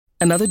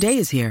Another day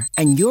is here,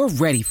 and you're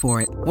ready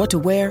for it. What to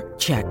wear?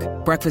 Check.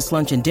 Breakfast,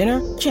 lunch, and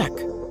dinner? Check.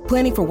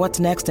 Planning for what's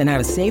next and how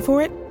to save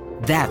for it?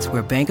 That's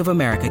where Bank of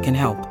America can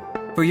help.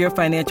 For your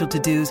financial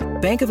to-dos,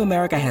 Bank of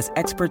America has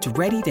experts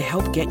ready to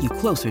help get you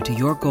closer to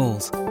your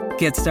goals.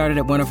 Get started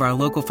at one of our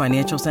local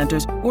financial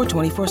centers or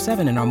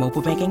 24/7 in our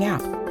mobile banking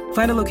app.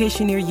 Find a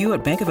location near you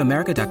at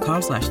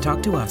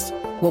bankofamerica.com/talktous.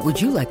 What would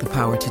you like the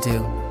power to do?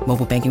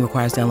 Mobile banking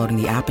requires downloading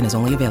the app and is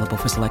only available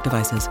for select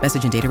devices.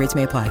 Message and data rates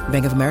may apply.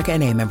 Bank of America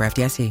N.A., member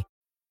FDIC.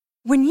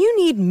 When you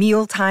need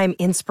mealtime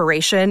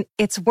inspiration,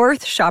 it's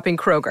worth shopping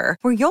Kroger,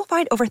 where you'll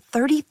find over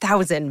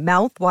 30,000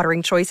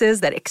 mouth-watering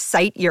choices that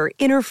excite your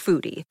inner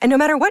foodie. And no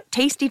matter what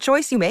tasty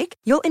choice you make,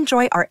 you'll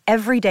enjoy our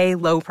everyday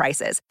low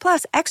prices,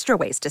 plus extra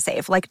ways to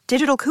save, like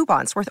digital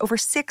coupons worth over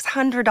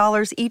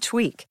 $600 each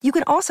week. You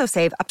can also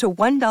save up to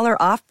 $1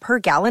 off per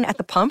gallon at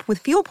the pump with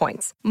fuel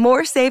points.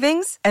 More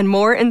savings and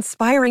more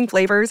inspiring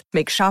flavors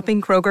make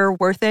shopping Kroger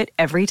worth it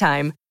every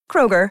time.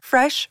 Kroger,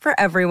 fresh for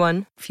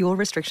everyone. Fuel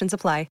restrictions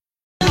apply.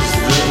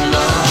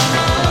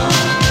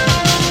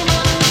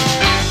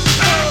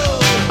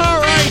 All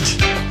right,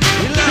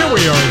 here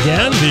we are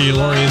again, the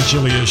Lori and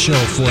Julia show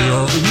for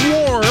your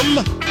warm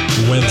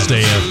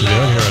Wednesday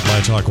afternoon here at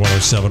My Talk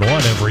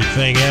 107.1,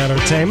 Everything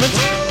Entertainment.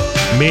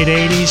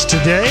 Mid-80s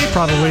today,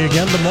 probably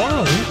again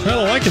tomorrow. We're kind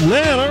of liking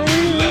that, aren't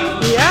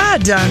we? Yeah,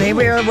 Donnie.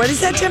 What is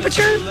that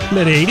temperature?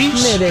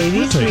 Mid-80s.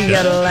 Mid-80s. We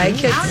gotta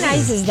like it. How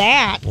nice is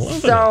that?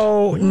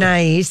 So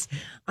nice.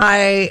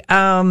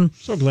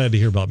 So glad to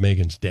hear about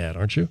Meghan's dad,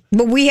 aren't you?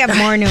 But we have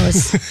more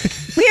news.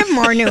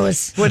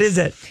 What is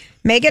it?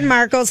 Meghan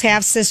Markle's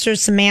half-sister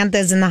Samantha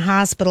is in the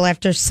hospital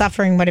after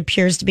suffering what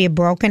appears to be a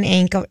broken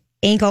ankle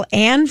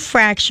and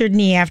fractured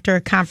knee after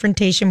a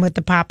confrontation with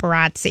the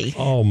paparazzi.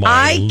 Oh, my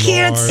I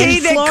can't Lord. say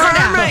that Florida.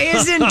 karma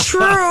isn't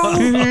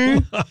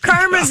true.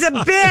 Karma's a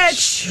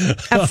bitch.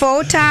 A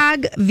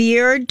photog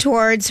veered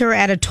towards her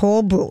at a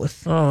toll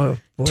booth. Oh,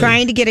 boy.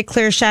 Trying to get a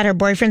clear shot, her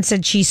boyfriend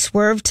said she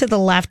swerved to the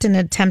left in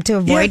an attempt to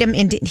avoid him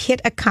and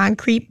hit a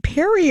concrete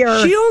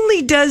barrier. She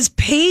only does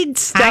paid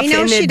stuff I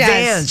know in she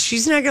advance. does.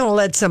 She's not going to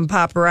let some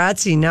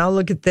paparazzi. Now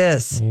look at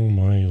this. Oh,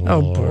 my Lord.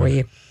 Oh,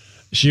 boy.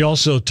 She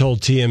also told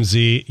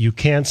TMZ, "You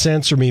can't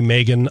censor me,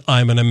 Meghan.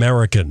 I'm an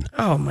American."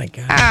 Oh, my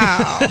gosh.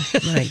 Oh,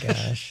 My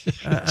gosh.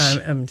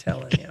 I'm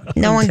telling you.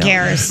 no one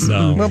cares.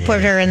 No. We'll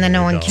put her in the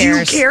no one Do you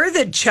cares. care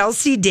that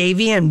Chelsea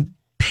Davy and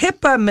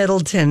Pippa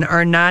Middleton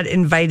are not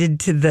invited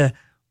to the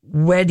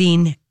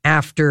wedding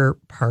after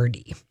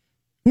party?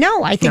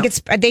 No, I think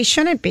they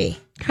shouldn't be.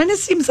 Kind of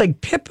seems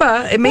like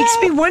Pippa. It makes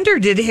me wonder,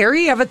 did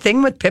Harry have a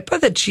thing with Pippa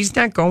that she's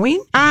not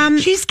going?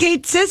 She's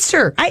Kate's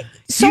sister.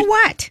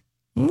 What?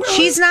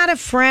 She's not a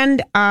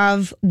friend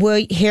of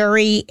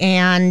Harry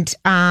and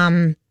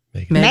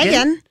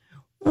Meghan.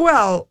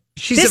 Well,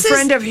 she's a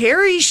friend of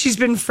Harry. She's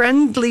been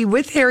friendly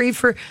with Harry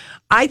for...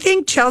 I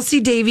think Chelsea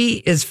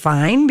Davy is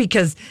fine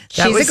because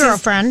that She's was a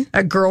girlfriend.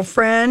 a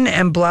girlfriend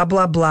and blah,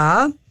 blah,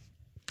 blah.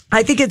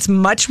 I think it's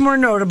much more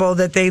notable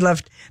that they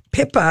left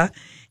Pippa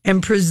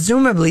and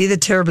presumably the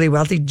terribly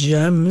wealthy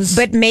James.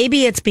 But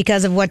maybe it's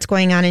because of what's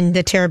going on in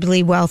the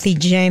terribly wealthy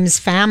James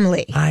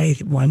family. I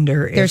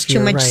wonder There's if too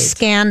you're much right.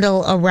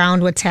 scandal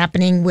around what's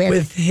happening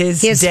with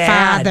his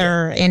dad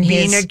father and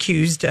being his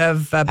accused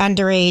of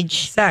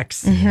underage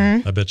sex.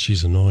 Mm-hmm. I bet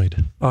she's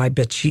annoyed. Oh, I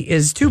bet she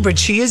is too. But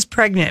she is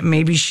pregnant.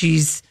 Maybe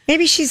she's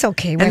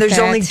okay with and there's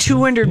that. only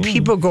 200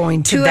 people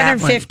going to that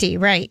one. 250,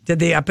 right? Did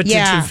they up it to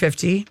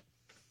 250?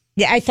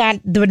 Yeah, I thought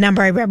the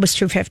number I read was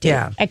 250.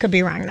 Yeah. I could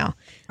be wrong though.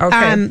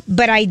 Okay.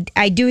 But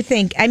I do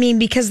think,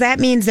 because that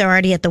means they're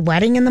already at the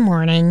wedding in the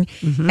morning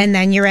and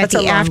then you're at That's a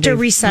the long after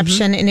day.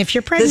 reception. And if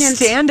you're The pregnant,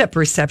 stand-up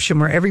reception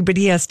where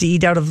everybody has to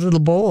eat out of little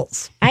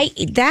bowls.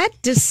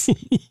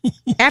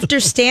 after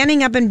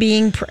standing up and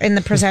being in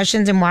the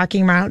processions and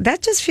walking around,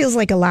 that just feels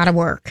like a lot of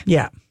work.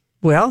 Yeah.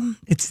 Well,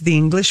 it's the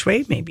English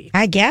way, maybe.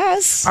 I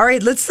guess. All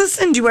right, let's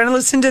listen. Do you want to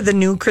listen to the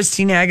new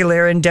Christina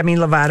Aguilera and Demi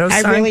Lovato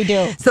song? I really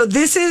do. So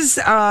this is,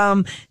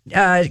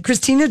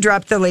 Christina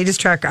dropped the latest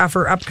track off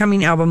her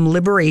upcoming album,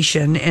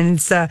 Liberation, and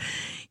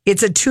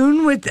it's a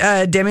tune with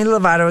Demi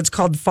Lovato. It's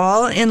called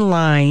Fall in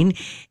Line,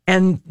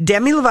 and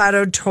Demi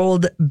Lovato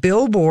told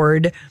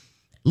Billboard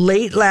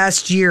late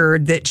last year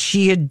that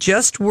she had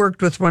just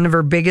worked with one of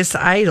her biggest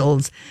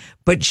idols,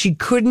 but she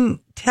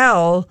couldn't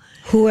tell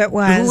who it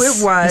was.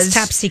 It's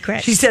top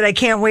secret. She said, "I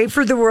can't wait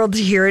for the world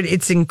to hear it.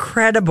 It's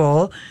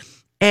incredible."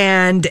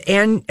 And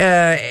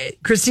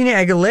Christina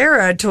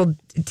Aguilera told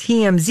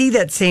TMZ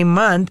that same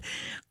month,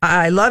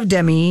 "I love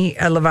Demi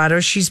Lovato.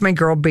 She's my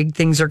girl. Big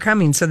things are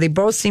coming." So they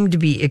both seem to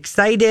be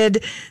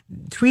excited,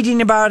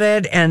 tweeting about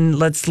it. And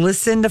let's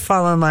listen to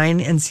Fall in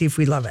Line and see if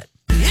we love it.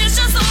 It's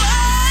just the way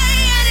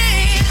it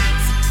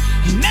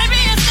is. Maybe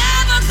it's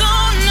never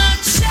gonna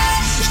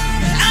change.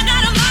 I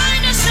got a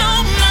mind to show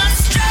my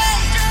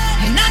strength,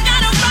 and I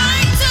got a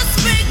right to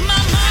speak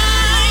my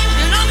mind.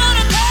 And I'm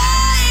gonna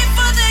pay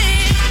for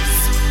this.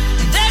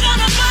 They're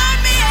gonna burn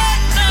me at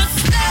the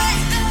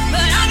stake,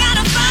 but I got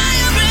a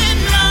fire in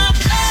my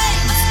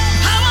face.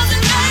 I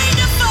wasn't made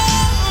to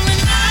fall in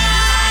line.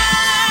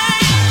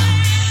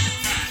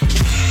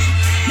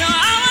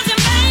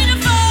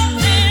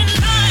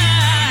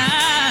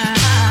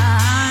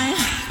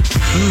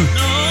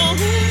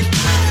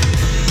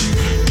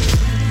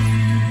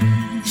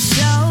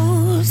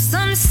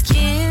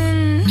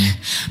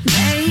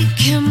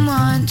 him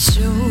want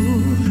to,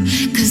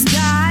 'cause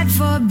God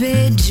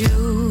forbid you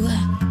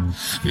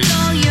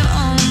know your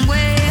own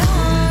way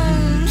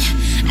home.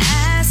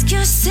 Ask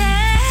yourself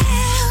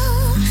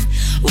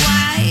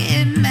why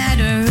it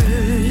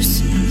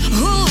matters,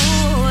 who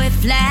it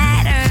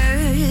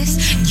flatters.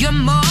 You're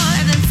more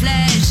than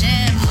flesh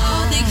and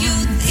all the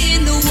youth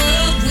in the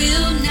world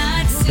will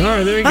not see. All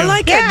right, there you go. I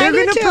like Yeah, it. They're I do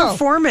going to too.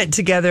 perform it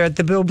together at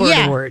the Billboard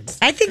Awards.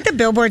 I think the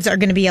billboards are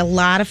going to be a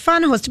lot of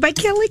fun, hosted by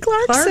Kelly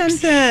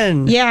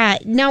Clarkson. Yeah,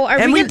 no, are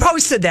And we gonna-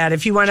 posted that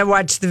if you want to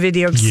watch the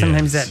video, 'cause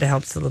sometimes that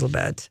helps a little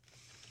bit.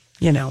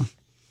 You know,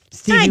 I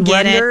Stevie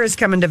get Wonder is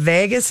coming to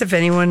Vegas if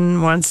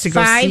anyone wants to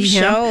go 5 see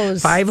him.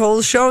 shows. 5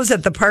 whole shows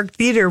at the Park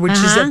Theater, which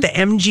is at the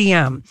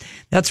MGM.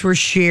 That's where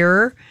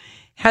Cher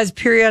has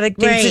periodic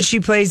dates Right. that she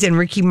plays, and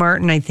Ricky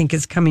Martin, I think,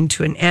 is coming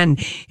to an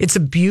end. It's a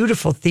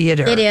beautiful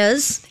theater. It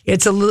is.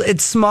 It's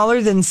it's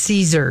smaller than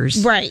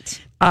Caesars. Right.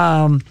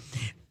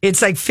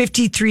 It's like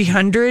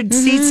 5,300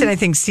 seats, and I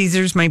think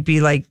Caesars might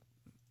be like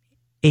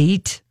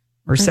 8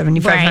 or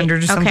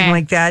 7,500 or something okay.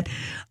 like that.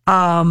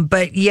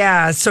 But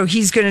yeah, so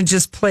he's going to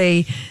just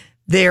play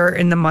there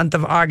in the month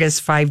of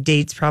August, 5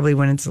 dates, probably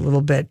when it's a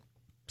little bit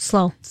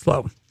Slow.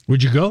 slow.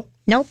 Would you go?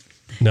 Nope.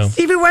 No.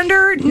 Stevie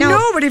Wonder?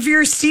 No. But if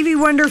you're a Stevie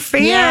Wonder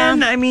fan,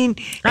 Yeah. I mean,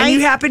 and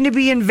you happen to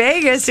be in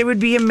Vegas, it would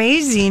be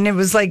amazing. It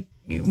was like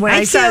when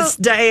I saw feel-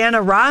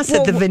 Diana Ross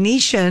at the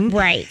Venetian.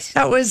 Right.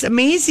 That was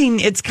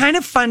amazing. It's kind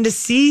of fun to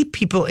see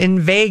people in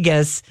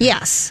Vegas.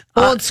 Yes.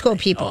 Old school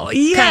people.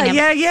 Yeah, kind of.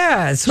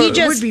 yeah. So He it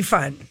just- would be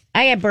fun.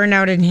 I got burned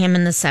out in him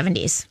in the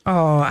 70s.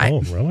 Oh,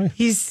 Oh, really?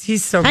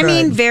 he's so I good.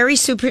 mean, very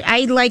super.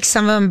 I like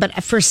some of them,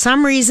 but for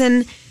some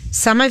reason,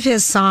 some of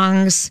his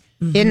songs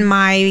in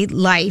my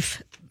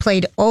life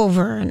played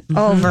over and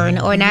over and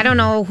over. And I don't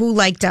know who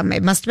liked them.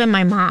 It must have been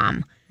my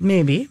mom.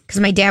 Maybe. Because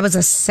my dad was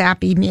a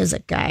sappy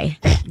music guy.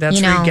 That's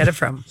where you get it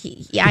from.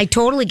 Yeah, I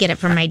totally get it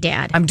from my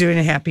dad. I'm doing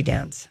a happy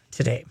dance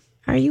today.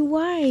 Are you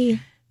why?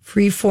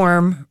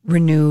 Freeform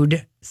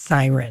Renewed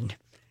Siren.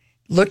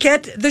 Look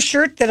at the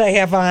shirt that I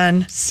have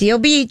on. Seal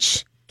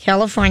Beach,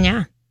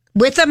 California,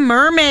 with a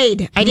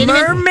mermaid. I didn't.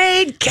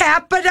 Mermaid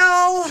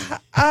capital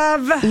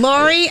of.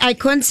 Lori, I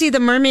couldn't see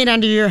the mermaid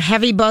under your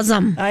heavy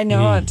bosom. I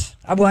know it.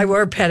 Well, I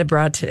wore a padded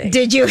bra today.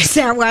 Did you? Is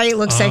that why it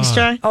looks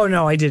extra? Oh,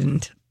 no, I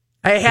didn't.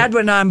 I had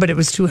one on, but it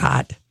was too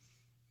hot.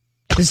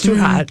 It was too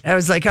hot. I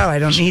was like, oh, I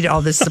don't need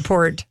all this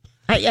support,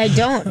 I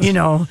don't. you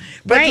know.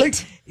 But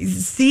Right. look,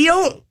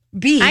 Seal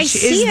Beach I is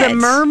see the it.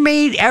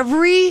 mermaid.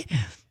 Every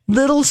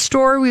little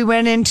store we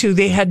went into,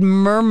 they had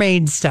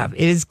mermaid stuff.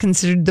 It is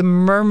considered the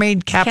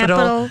mermaid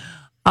capital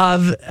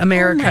of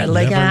America. Oh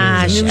my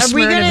gosh. New Are we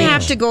Smyrna going to Beach.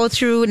 have to go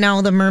through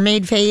now the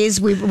mermaid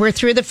phase? We're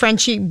through the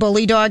Frenchy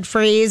bully dog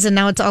phase, and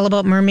now it's all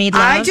about mermaid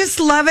love. I just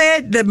love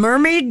it. The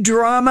mermaid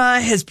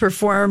drama has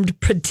performed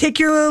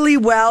particularly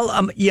well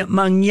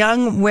among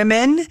young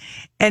women.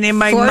 And in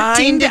my 14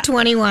 mind, to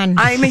 21.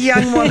 I'm a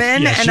young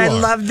woman Yes, and you I are.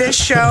 love this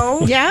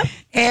show. Yeah.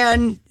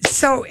 And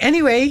so,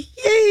 anyway,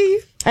 yay.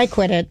 I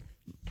quit it.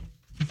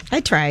 I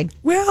tried.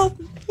 Well,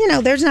 You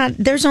know,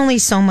 there's only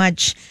so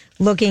much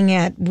looking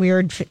at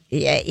weird.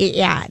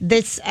 Yeah.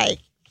 it's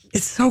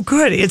so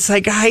good. It's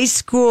like high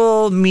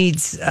school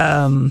meets,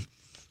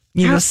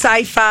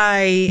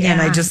 sci-fi.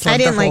 And I just love I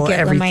didn't the whole like it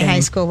everything. when my high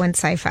school went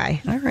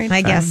sci-fi. All right,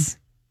 I fine. guess.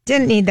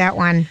 Didn't need that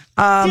one.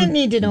 Didn't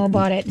need to know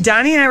about it.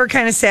 Donnie and I were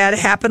kind of sad.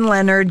 Hap and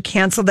Leonard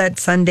canceled that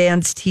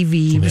Sundance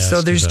TV. Yes,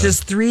 so there's too bad.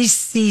 just 3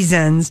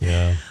 seasons.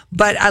 Yeah.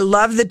 But I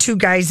love the 2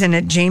 guys in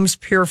it. James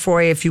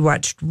Purefoy, if you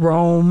watched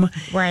Rome.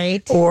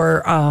 Right.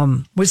 Or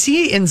was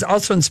he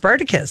also in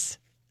Spartacus,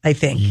 I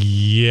think.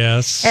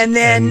 Yes. And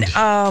then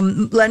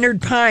Leonard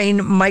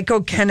Pine,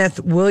 Michael Kenneth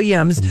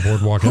Williams.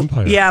 Boardwalk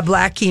Empire. Yeah,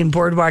 Blackie in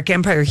Boardwalk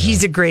Empire.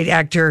 He's a great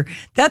actor.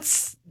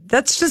 That's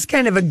just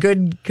kind of a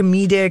good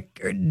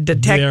comedic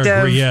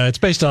detective. Yeah, it's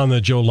based on the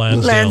Joe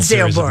Lansdale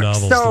series book. of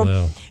novels.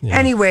 So yeah.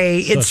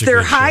 anyway, Such it's a their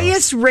good show.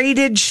 highest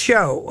rated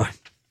show.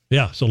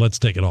 Yeah, so let's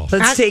take it off.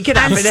 Let's take it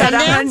on off. It had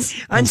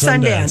Sundance? on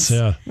Sundance.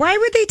 Yeah. Why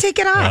would they take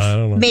it off? I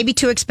don't know. Maybe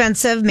too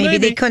expensive. Maybe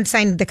they couldn't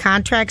sign the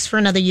contracts for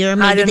another year. I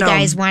Maybe don't the know.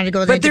 guys wanted to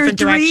go in a But there are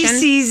different 3 direction.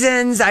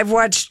 seasons. I've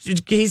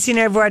watched Casey and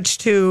I've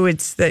watched 2.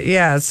 It's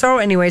So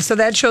anyway, so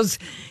that show's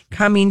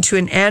coming to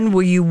an end.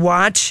 Will you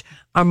watch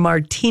a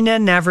Martina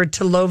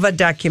Navratilova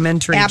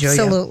documentary?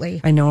 Julia?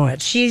 Absolutely. I know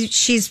it.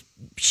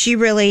 She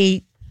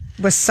really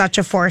was such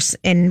a force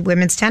in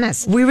women's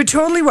tennis. We would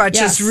totally watch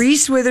Yes. this.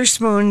 Reese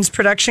Witherspoon's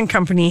production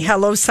company,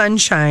 Hello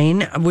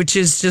Sunshine, which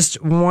is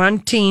just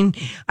wanting.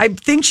 I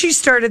think she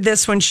started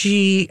this when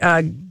she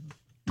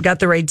got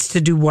the rights to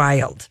do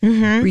Wild.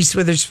 Reese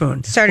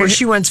Witherspoon, Started- where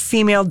she wants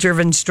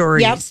female-driven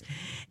stories, Yep.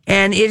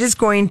 and it is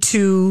going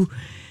to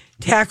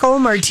tackle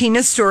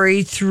Martina's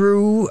story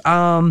through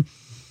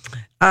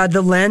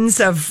the lens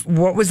of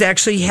what was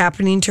actually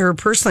happening to her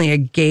personally. A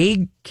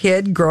gay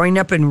kid growing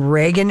up in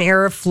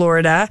Reagan-era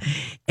Florida,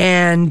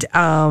 and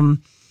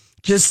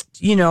just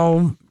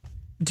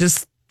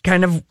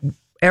kind of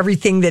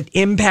everything that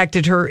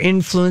impacted her,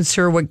 influenced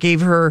her, what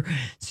gave her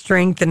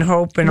strength and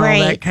hope and all Right.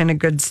 that kind of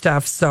good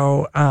stuff.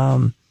 So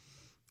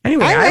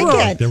Anyway, I like will,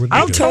 it. That would be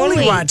I'll good.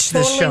 totally watch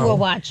this Totally show. will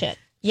watch it.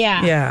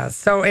 Yeah. Yeah.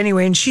 So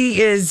anyway, and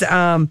she is,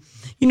 and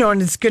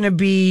it's going to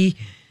be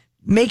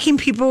making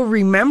people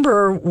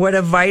remember what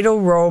a vital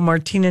role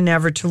Martina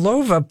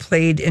Navratilova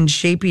played in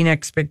shaping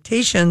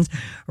expectations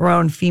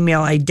around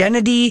female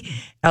identity,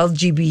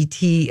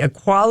 LGBT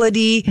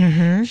equality.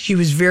 She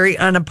was very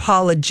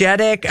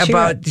unapologetic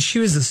about. She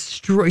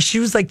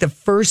was like the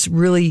first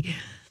really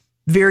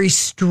very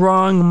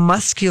strong,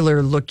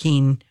 muscular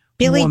looking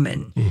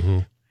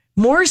woman.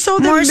 More so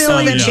than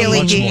Billie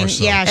much Jean. more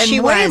so. Yeah, and she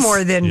way was.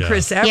 more than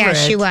Chris Everett. Yeah,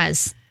 she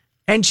was.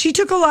 And she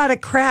took a lot of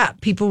crap.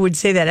 People would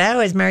say that,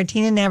 is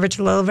Martina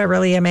Navratilova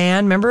really a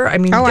man? Remember? I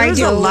mean, Oh, there I was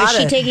do. a lot Was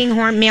she of taking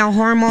male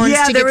hormones?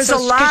 yeah, to there get was a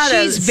so, lot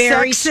of she's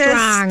very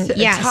sexist strong.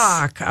 Yes.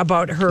 talk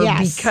about her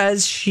Yes.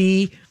 because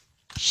she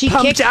She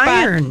pumped kicked butt.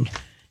 iron.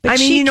 But I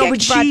mean, she but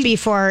kicked butt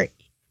before.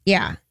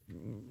 Yeah.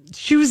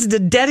 she was the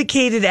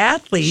dedicated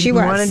athlete She who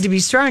was. wanted to be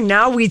strong.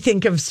 Now we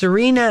think of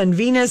Serena and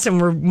Venus, and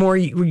we're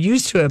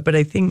used to it. But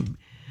I think.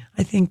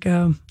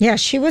 Yeah,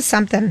 she was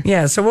something.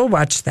 Yeah, so we'll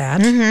watch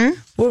that.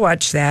 We'll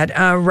watch that.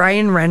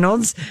 Ryan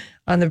Reynolds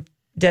on the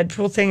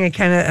Deadpool thing.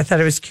 I thought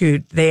it was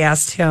cute. They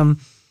asked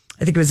him,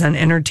 I think it was on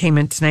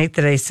Entertainment Tonight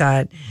that I saw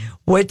it.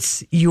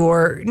 What's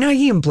your? No,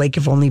 he and Blake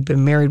have only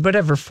been married,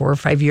 4 or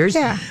 5 years.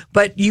 Yeah.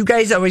 But you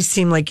guys always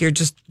seem like you're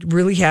just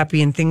really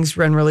happy and things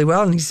run really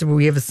well. And he said, well,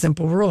 we have a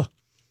simple rule.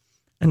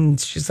 And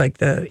she's like,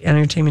 the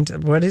entertainment,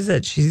 what is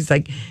it? She's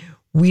like,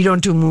 we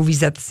don't do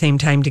movies at the same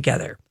time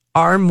together.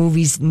 Our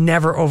movies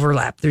never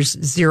overlap. There's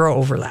zero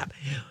overlap.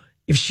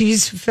 If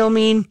she's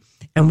filming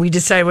and we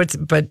decide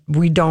but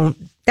we don't.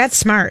 That's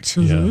smart.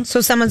 Yeah.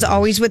 So someone's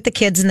always with the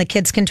kids, and the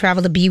kids can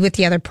travel to be with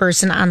the other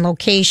person on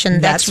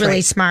location. That's really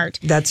right. smart.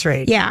 That's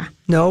right. Yeah.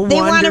 No They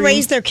want to wondering.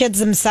 raise their kids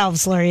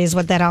themselves, Lori, is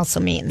what that also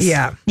means.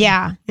 Yeah.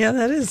 Yeah. Yeah,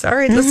 that is. All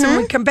right, listen, when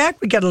we come back,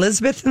 we got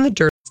Elizabeth in the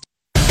dirt.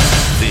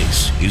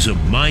 This is a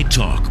My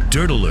Talk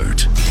Dirt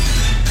Alert.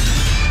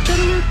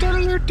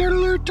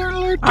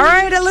 All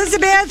right,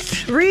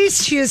 Elizabeth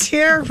Reese, she is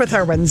here with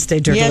our Wednesday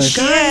dirt Yes,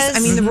 alert. she Guys, is. I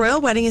mean, the royal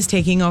wedding is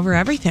taking over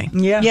everything.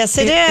 Yeah. Yes,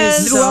 it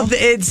is. Well,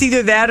 it's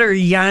either that or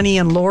Yanni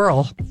and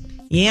Laurel.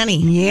 Yanni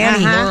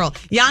Laurel.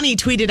 Yanni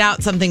tweeted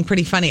out something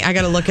pretty funny. I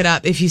got to look it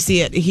up if you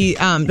see it. He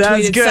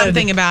tweeted good.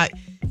 something about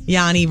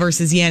Yanni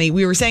versus Yanni.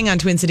 We were saying on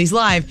Twin Cities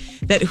Live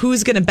that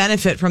who's going to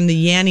benefit from the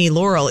Yanni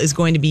Laurel is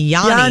going to be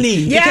Yanni.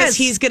 Yes. Because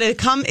he's going to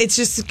come, it's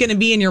just going to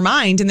be in your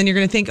mind, and then you're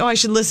going to think, I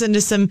should listen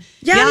to some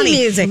Yanni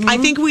music. I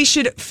think we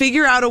should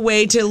figure out a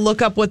way to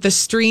look up what the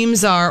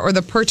streams are or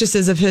the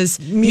purchases of his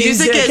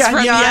music is on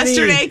from Yanni.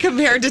 yesterday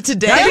compared to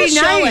today. That'd be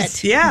They'll show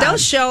nice. it. Yeah. They'll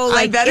show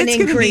like I bet an it's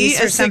going to be increase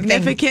a or something.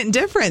 significant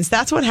difference.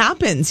 That's what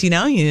happens. You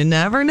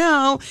never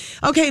know.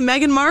 Okay,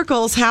 Meghan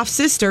Markle's half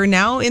sister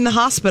now in the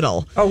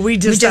hospitalized. Oh, we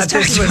just thought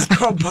this was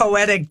called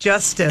poetic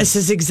justice. This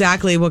is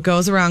exactly what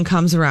goes around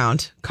comes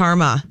around.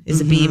 Karma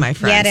is a bee, my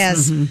friend. Yeah, it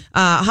is.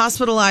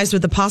 Hospitalized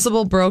with a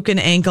possible broken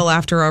ankle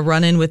after a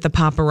run-in with the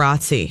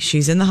paparazzi.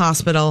 She's in the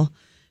hospital.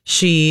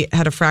 She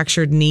had a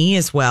fractured knee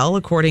as well,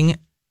 according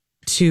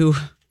to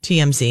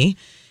TMZ.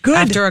 Good.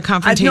 After a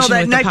confrontation no,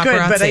 with the not paparazzi.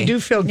 good, but I do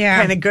feel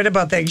kind of good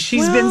about that.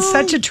 She's been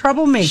such a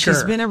troublemaker.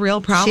 She's been a real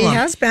problem. She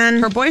has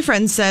been. Her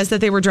boyfriend says that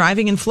they were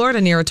driving in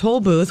Florida near a toll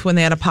booth when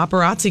they had a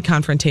paparazzi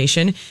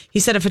confrontation. He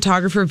said a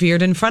photographer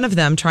veered in front of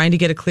them trying to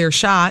get a clear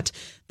shot.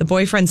 The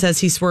boyfriend says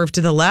he swerved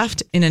to the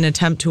left in an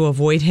attempt to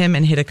avoid him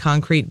and hit a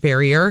concrete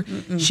barrier.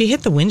 She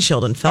hit the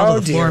windshield and fell to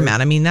the floor,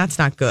 Matt. I mean, that's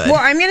not good. Well,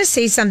 I'm going to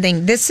say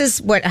something. This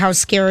is how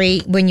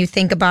scary when you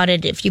think about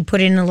it. If you put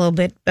in a little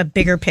bit a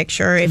bigger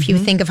picture, if you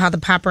think of how the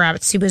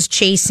paparazzi was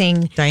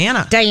chasing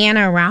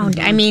Diana around,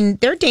 I mean,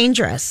 they're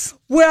dangerous.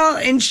 Well,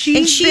 and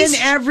she's been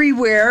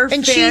everywhere,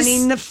 and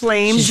fanning the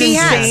flames she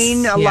and has.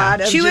 saying a lot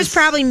of. She was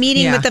probably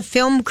meeting with the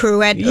film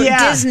crew at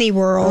Disney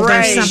World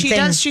or something. She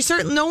does. She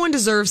certainly. No one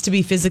deserves to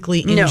be physically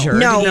injured.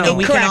 No,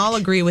 we correct. can all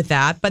agree with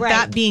that. But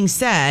that being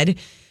said,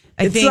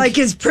 I It's think like,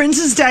 is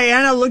Princess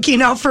Diana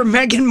looking out for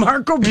Meghan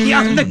Markle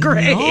beyond the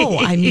grave? No,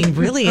 I mean,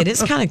 really, it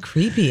is kind of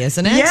creepy,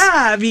 isn't it?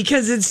 Yeah,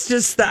 because it's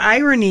just the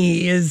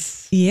irony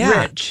is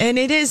rich. And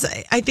it is.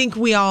 I think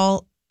we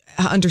all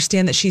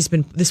understand that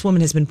this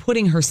woman has been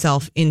putting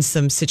herself in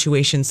some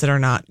situations that are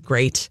not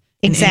great.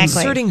 Exactly. And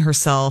inserting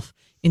herself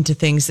into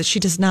things that she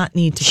does not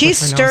need to. She's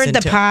put her stirred nose the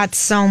into. pot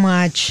so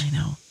much. I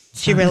know.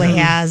 She really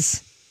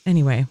has.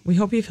 Anyway, we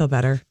hope you feel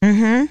better,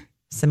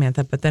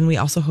 Samantha. But then we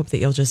also hope that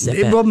you'll just zip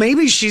it. Well,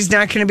 maybe she's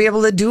not going to be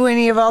able to do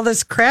any of all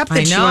this crap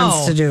that she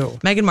wants to do.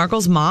 Meghan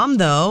Markle's mom,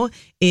 though,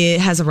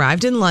 has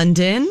arrived in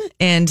London.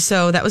 And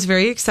so that was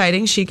very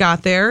exciting. She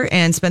got there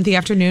and spent the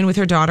afternoon with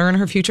her daughter and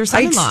her future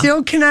son-in-law. I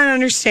still cannot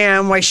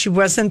understand why she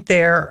wasn't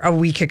there a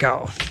week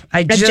ago.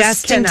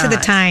 Adjusting to the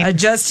time.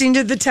 Adjusting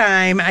to the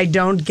time. I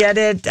don't get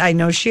it. I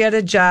know she had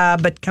a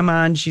job, but come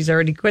on, she's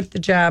already quit the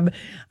job.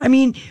 I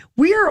mean,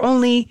 we are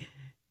only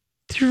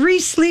 3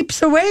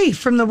 sleeps away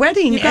from the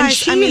wedding, You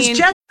guys, and she is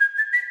jet.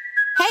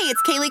 Hey,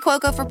 it's Kaylee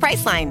Cuoco for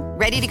Priceline.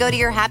 Ready to go to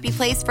your happy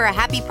place for a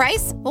happy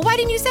price? Well, why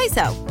didn't you say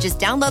so? Just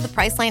download the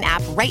Priceline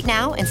app right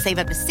now and save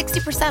up to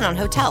 60% on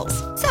hotels.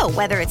 So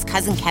whether it's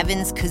Cousin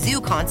Kevin's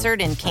Kazoo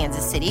Concert in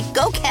Kansas City,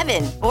 go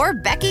Kevin, or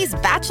Becky's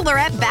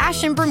Bachelorette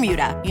Bash in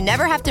Bermuda, you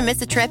never have to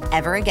miss a trip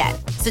ever again.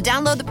 So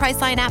download the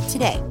Priceline app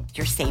today.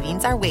 Your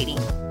savings are waiting.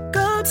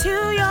 Go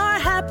to your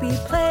happy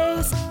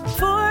place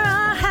for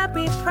a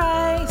happy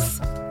price.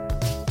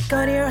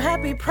 Go to your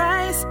happy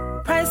price,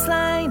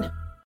 Priceline.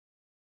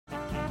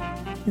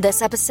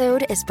 This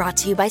episode is brought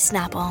to you by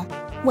Snapple.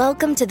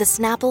 Welcome to the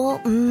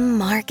Snapple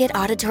Market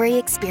Auditory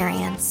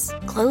Experience.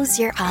 Close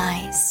your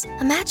eyes.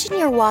 Imagine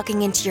you're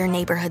walking into your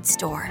neighborhood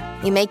store.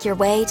 You make your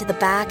way to the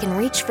back and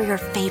reach for your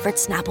favorite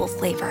Snapple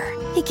flavor.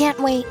 You can't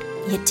wait.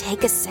 You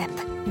take a sip.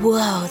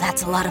 Whoa,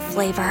 that's a lot of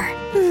flavor.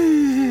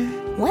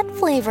 What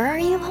flavor are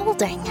you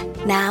holding?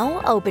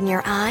 Now open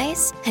your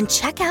eyes and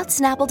check out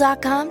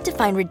Snapple.com to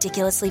find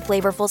ridiculously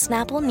flavorful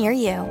Snapple near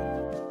you.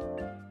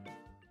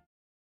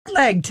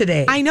 Leg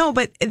today. I know,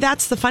 but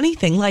that's the funny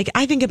thing. Like,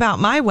 I think about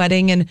my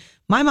wedding, and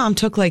my mom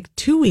took like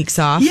 2 weeks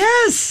off.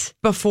 Yes.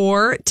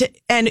 Before,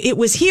 and it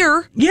was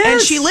here. Yes.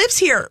 And she lives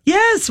here.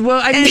 Yes.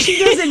 Well, I mean,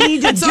 she doesn't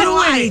need to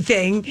do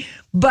anything,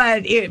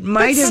 but it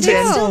might have been.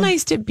 It's still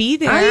nice to be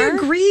there. I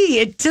agree.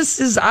 It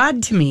just is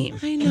odd to me.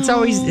 I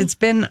know.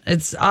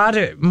 It's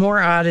odd,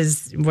 more odd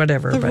as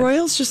whatever. The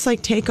Royals just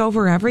like take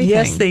over everything.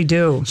 Yes, they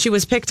do. She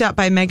was picked up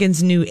by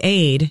Meghan's new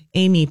aide,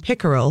 Amy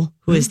Pickerel,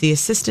 who is the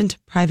assistant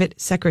private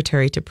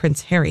secretary to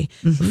Prince Harry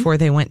before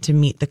they went to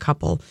meet the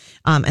couple.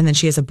 And then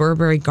she has a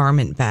Burberry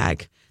garment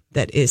bag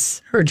that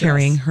is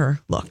carrying her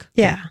look.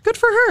 Yeah. Good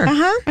for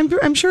her.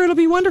 I'm sure it'll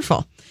be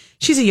wonderful.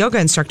 She's a yoga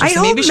instructor. I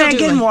so hope maybe she'll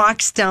Meghan do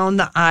walks down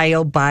the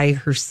aisle by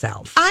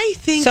herself. I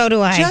think so. Do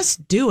I?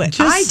 Just do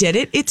it. I did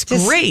it. It's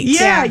great.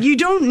 Yeah, you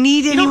don't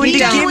need anyone need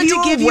to anyone give to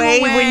you give you away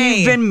away. when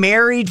you've been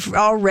married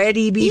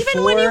already before.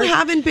 Even when you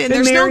haven't been,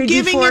 there's no married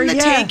giving before. and the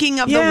taking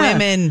of the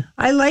women.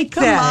 I like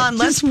Come that. on,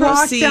 let's Just walk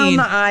proceed. down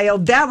the aisle.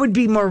 That would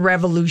be more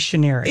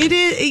revolutionary. It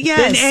is,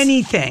 yes. Than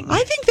anything.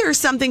 I think there's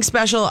something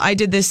special. I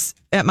did this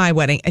at my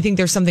wedding. I think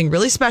there's something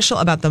really special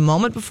about the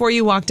moment before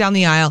you walk down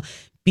the aisle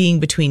being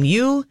between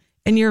you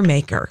and your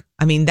maker.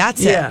 I mean,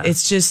 that's it.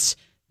 It's just,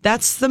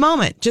 that's the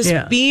moment. Just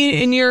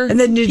be in your And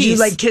then did you peace.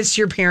 like kiss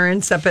your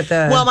parents up at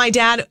the... Well, my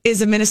dad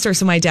is a minister,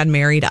 so my dad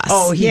married us.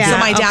 Oh, he did. So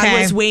my dad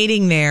was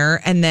waiting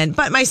there, and then,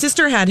 but my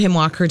sister had him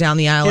walk her down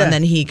the aisle, and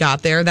then he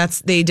got there.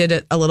 They did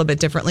it a little bit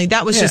differently.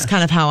 That was just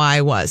kind of how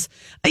I was.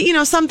 You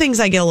know, some things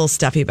I get a little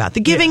stuffy about.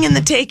 The giving and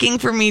the taking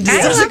for me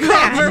just doesn't go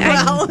over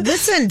well.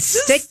 Listen,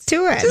 stick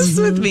to it. Just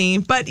with me.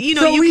 But, you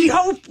know, So we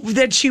hope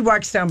that she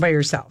walks down by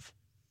herself.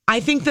 I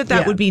think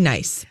that would be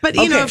nice. But,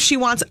 you know, if she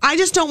wants, I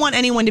just don't want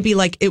anyone to be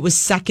like, it was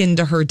second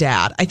to her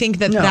dad. I think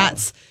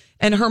that's,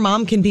 and her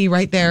mom can be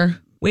right there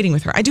waiting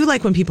with her. I do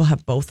like when people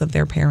have both of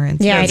their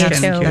parents. Yeah, I do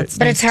That's too. cute. But That's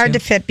nice it's hard too.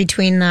 to fit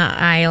between the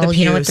aisle,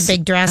 you know, with the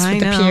big dress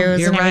with the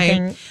pews you're and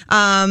everything.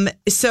 Right.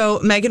 So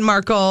Meghan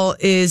Markle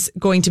is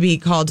going to be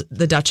called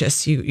the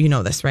Duchess. You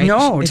know this, right?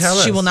 No, tell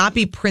us. She will not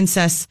be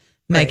Princess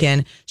Meghan.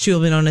 Right. She will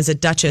be known as a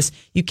Duchess.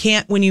 You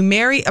can't, when you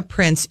marry a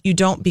prince, you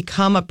don't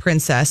become a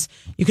princess.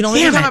 You can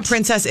only become a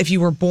princess if you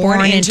were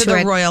born into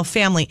the royal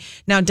family.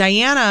 Now,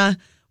 Diana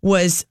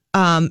was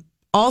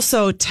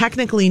also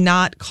technically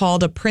not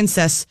called a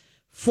princess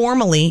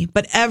formally,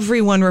 but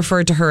everyone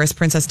referred to her as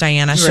Princess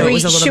Diana. So it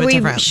was a little bit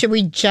different. Should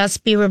we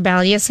just be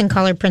rebellious and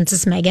call her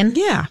Princess Meghan?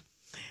 Yeah.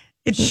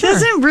 It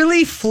doesn't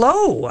really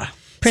flow.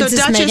 Princess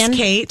so Duchess Meghan?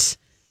 Kate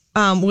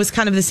was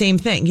kind of the same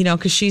thing, you know,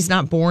 because she's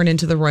not born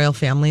into the royal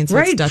family. And so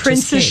it's Duchess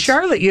Princess Kate.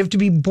 Charlotte. You have to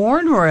be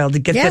born royal to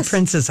get the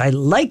princess. I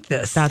like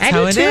this. That's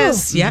how it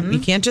is. Yep. You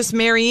can't just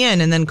marry in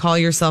and then call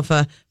yourself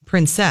a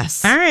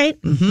princess. All right.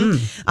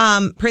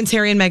 Prince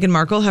Harry and Meghan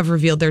Markle have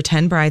revealed their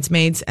 10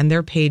 bridesmaids and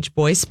their page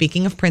boys.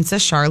 Speaking of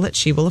Princess Charlotte,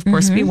 she will, of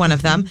course, be one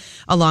of them,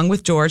 along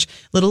with George.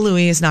 Little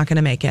Louis is not going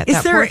to make it. Is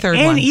that there poor third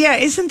one. Yeah,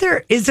 is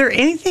there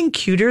anything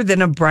cuter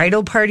than a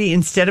bridal party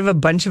instead of a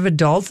bunch of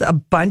adults, a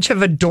bunch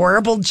of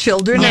adorable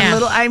children and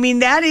little? I mean,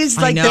 that is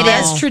like the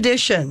best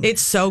tradition.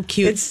 It's so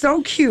cute. It's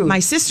so cute. My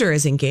sister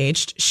is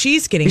engaged.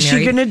 She's getting married. Is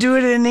she going to do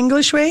it in an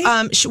English way?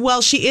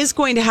 She is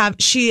going to have.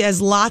 She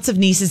has lots of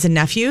nieces and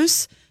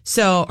nephews.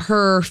 So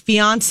her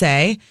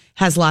fiance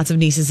has lots of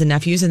nieces and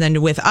nephews, and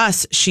then with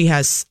us, she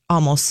has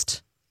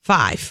almost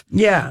 5.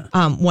 Yeah.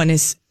 One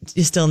is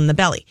still in the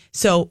belly.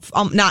 So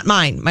not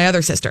mine, my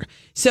other sister.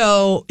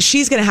 So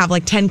she's going to have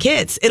like 10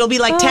 kids. It'll be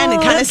like 10,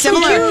 kind of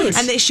similar.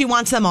 And she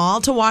wants them all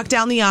to walk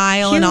down the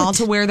aisle and all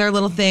to wear their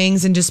little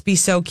things and just be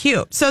so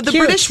cute. So the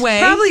British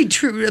way, probably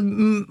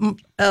true.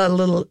 A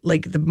little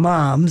like the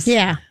moms.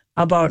 Yeah.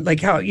 About like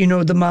how, you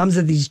know, the moms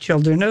of these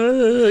children,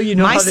 you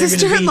know, my how they're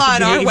sister-in-law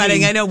at our behaving.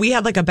 wedding, I know we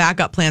had like a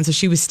backup plan. So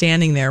she was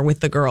standing there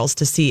with the girls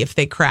to see if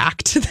they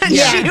cracked. Then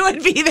she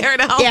would be there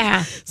to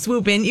help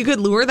swoop in. You could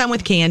lure them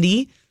with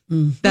candy.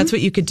 That's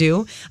what you could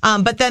do.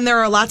 But then there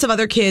are lots of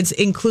other kids,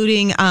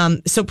 including,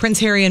 so Prince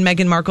Harry and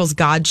Meghan Markle's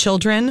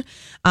godchildren.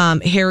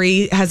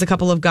 Harry has a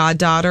couple of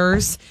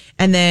goddaughters.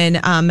 And then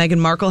Meghan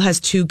Markle has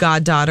 2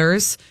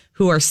 goddaughters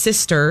who are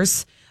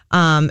sisters.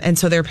 And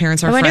so their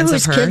parents are I wonder friends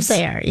whose of hers. kids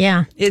they are.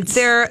 Yeah. It's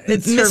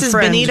Mrs. her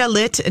friend. Benita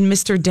Litt and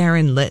Mr.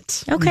 Darren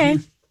Litt. Okay.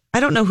 I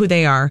don't know who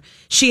they are.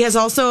 She has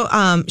also,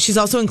 she's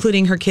also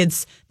including her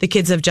kids, the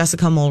kids of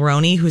Jessica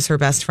Mulroney, who's her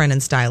best friend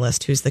and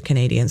stylist, who's the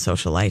Canadian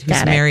socialite, who's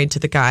Got it. married to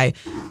the guy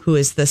who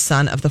is the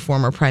son of the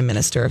former Prime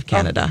Minister of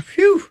Canada.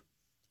 Phew.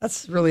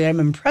 That's really, I'm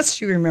impressed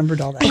you remembered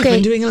all that. I've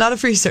been doing a lot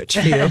of research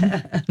for you.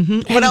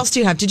 Mhm. What else do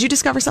you have? Did you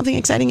discover something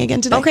exciting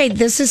again today? Okay,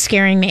 this is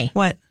scaring me.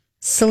 What?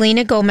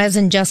 Selena Gomez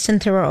and Justin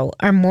Theroux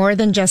are more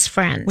than just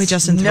friends. Wait,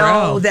 Justin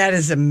No, Theroux. that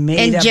is a made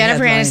and up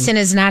Jennifer headline. Aniston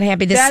is not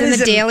happy. This That is in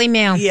the a- Daily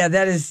Mail. Yeah,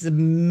 that is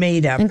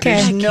made up. Okay.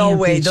 There's That no can't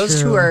way. be Those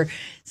two true. are.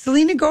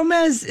 Selena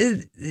Gomez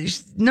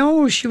is.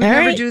 No, she would All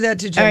never right. do that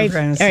to All right. Jennifer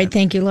Aniston. All right,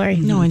 thank you, Lori.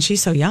 No, and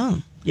she's so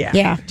young. Yeah.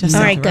 Yeah. Justin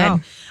All right,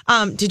 Theroux.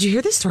 good. Did you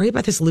hear this story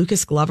about this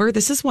Lucas Glover?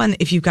 This is one,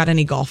 if you've got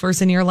any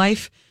golfers in your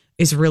life,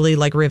 is really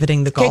like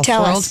riveting the golf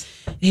tell world. us.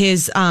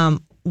 His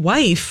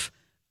wife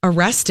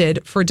arrested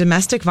for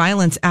domestic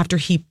violence after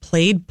he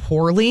played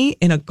poorly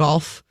in a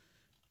golf,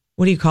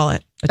 what do you call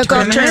it? A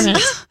golf tournament.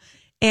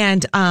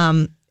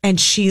 And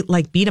she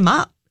like beat him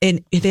up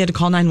and they had to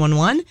call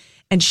 911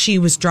 and she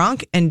was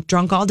drunk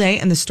all day.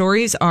 And the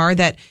stories are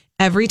that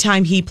every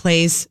time he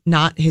plays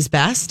not his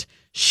best,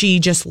 she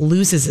just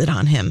loses it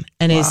on him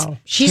and is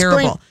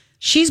terrible.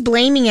 She's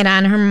blaming it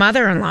on her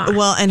mother-in-law.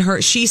 Well, and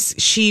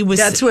she was.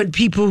 That's what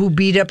people who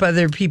beat up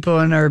other people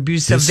and are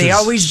abusive. They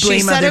always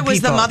blame She said other it was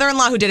people. the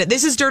mother-in-law who did it.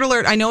 This is dirt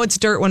alert. I know it's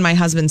dirt when my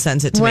husband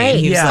sends it to me. Right. And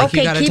he was Yeah. like, you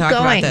Okay, got to keep talk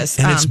going. about this.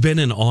 And it's been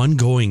an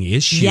ongoing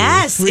issue.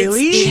 Yes,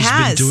 Really? it She's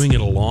has. been doing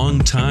it a long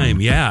time.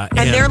 Yeah.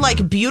 and they're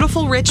like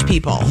beautiful rich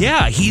people.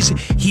 Yeah,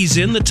 he's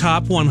in the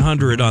top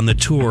 100 on the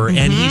tour,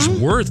 and he's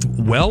worth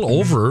well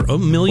over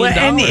 $1 million.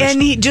 Well,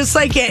 and he just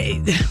like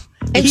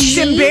he's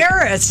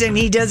embarrassed and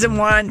he doesn't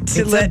want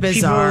to It's a let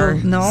bizarre,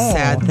 people know.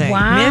 sad thing.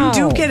 Wow. Men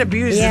do get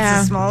abused. Yeah.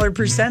 It's a smaller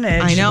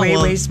percentage. I know.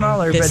 way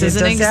smaller. This but is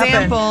it an does happen.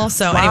 example.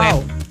 So Wow.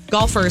 anyway,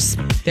 golfers,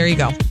 there you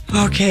go.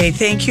 Okay,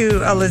 thank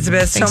you,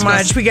 Elizabeth, Thanks, so much.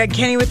 Chris. We got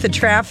Kenny with the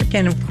traffic,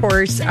 and of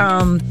course,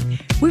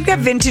 we've got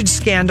vintage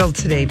scandal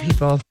today,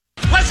 people.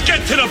 Let's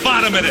get to the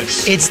bottom of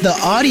this. It's the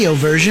audio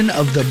version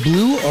of the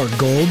blue or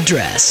gold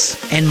dress.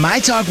 And My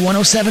Talk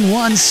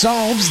 1071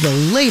 solves the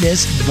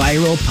latest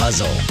viral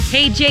puzzle.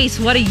 Hey, Jace,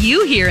 what do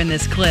you hear in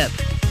this clip?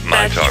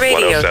 My Talk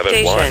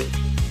 1071.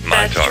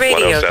 My Talk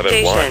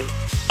 1071.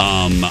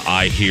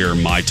 I hear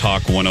My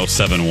Talk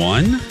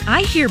 1071.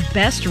 I hear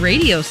best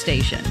radio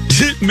station.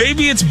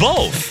 Maybe it's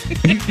both.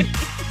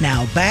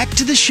 Now back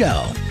to the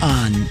show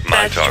on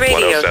My Talk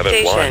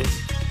 1071.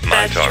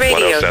 My Talk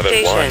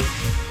 1071.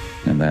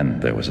 And then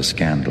there was a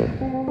scandal.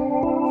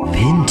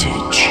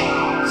 Vintage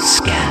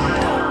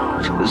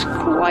Scandal. It was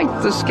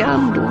quite the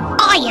scandal.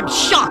 I am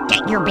shocked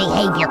at your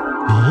behavior.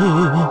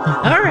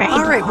 All right.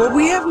 All right. Well,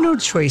 we have no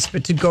choice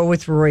but to go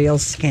with royal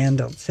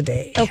scandal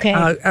today. Okay.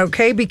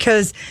 Okay,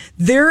 because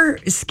their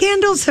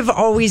scandals have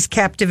always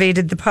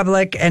captivated the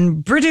public,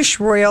 and British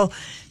royal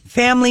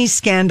family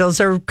scandals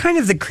are kind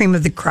of the cream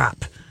of the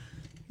crop.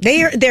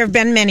 There have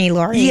been many,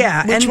 Lori.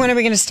 Yeah. Which and- one are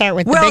we going to start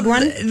with? Well, the big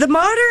one? The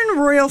modern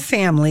royal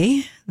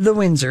family, the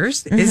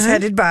Windsors, is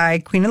headed by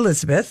Queen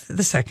Elizabeth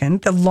II,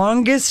 the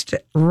longest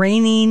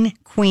reigning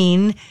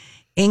queen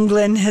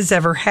England has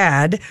ever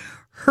had.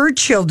 Her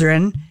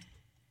children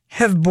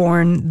have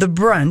borne the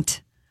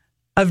brunt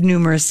of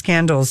numerous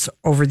scandals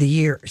over the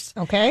years.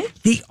 Okay.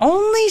 The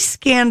only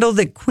scandal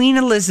that Queen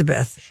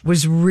Elizabeth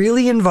was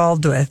really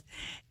involved with,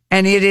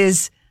 and it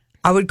is,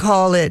 I would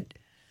call it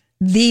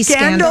The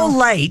scandal scandal.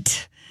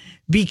 light,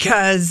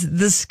 because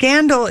the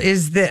scandal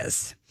is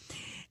this.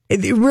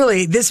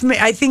 Really, this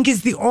I think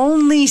is the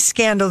only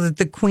scandal that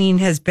the Queen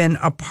has been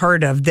a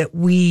part of that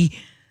we,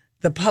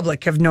 the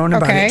public, have known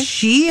about Okay. it.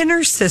 She and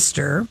her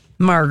sister,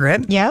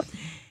 Margaret, Yep.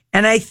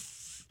 and I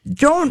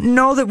don't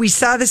know that we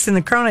saw this in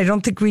The Crown. I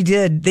don't think we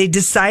did. They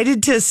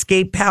decided to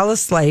escape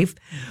palace life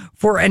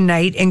for a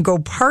night and go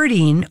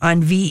partying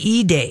on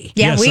VE Day.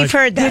 Yeah, Yes, we've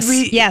heard Did this.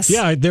 we- Yes.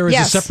 Yeah, there was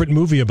Yes. a separate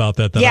movie about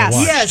that Yes. I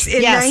watched. Yes,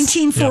 in Yes.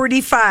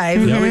 1945,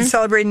 when we were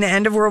celebrating the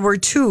end of World War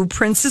II,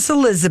 Princess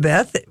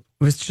Elizabeth,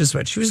 which is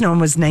what she was known,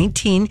 was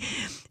 19,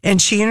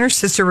 and she and her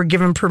sister were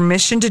given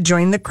permission to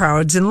join the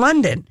crowds in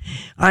London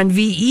on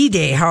VE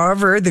Day.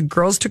 However, the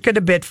girls took it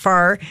a bit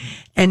far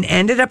and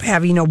ended up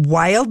having a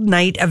wild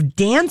night of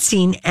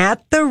dancing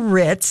at the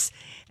Ritz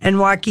and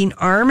walking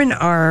arm in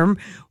arm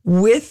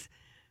with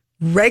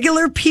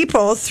regular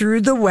people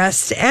through the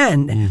West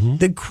End.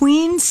 The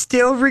Queen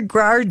still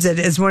regards it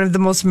as one of the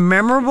most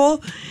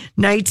memorable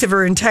nights of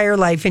her entire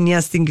life. And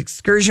yes, the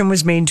excursion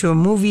was made into a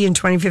movie in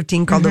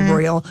 2015 called The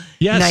Royal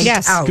Night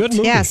Yes. Out. Good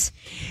movie. Yes.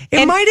 It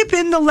And might have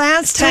been the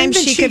last time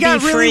that she she could got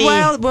be really free.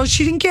 wild. Well,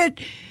 she didn't get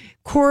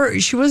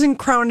she wasn't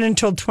crowned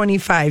until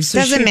 25. So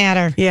Doesn't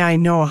matter. Yeah, I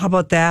know. How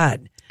about that?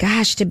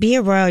 Gosh, to be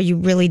a royal, you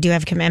really do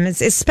have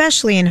commitments,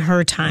 especially in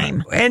her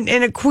time. And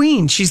a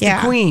queen. She's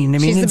Yeah. the queen. I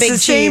mean, She's the it's big the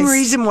same cheese.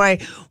 reason why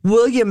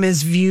William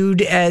is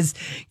viewed as,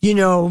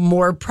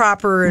 more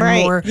proper and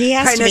Right. more He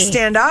has kind to of be.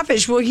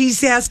 standoffish. Well, he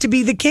has to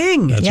be the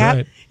king. That's Yep.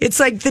 right. It's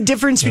like the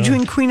difference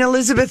between Queen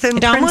Elizabeth and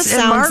Prince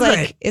and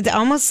Margaret. It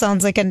almost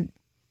sounds like a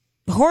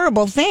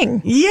horrible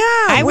thing.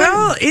 Yeah,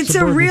 it's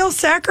a real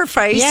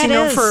sacrifice,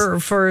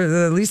 for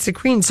at least the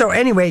Queen. So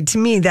anyway, to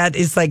me, that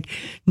is like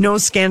no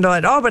scandal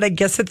at all. But I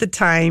guess at the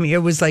time,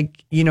 it was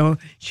like,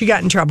 she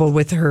got in trouble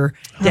with her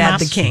dad,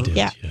 the king. She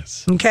did,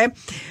 yes. Okay.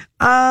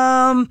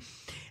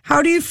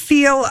 How do you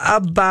feel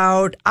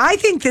about? I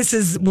think this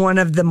is one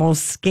of the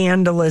most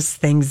scandalous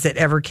things that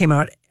ever came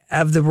out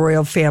of the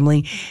royal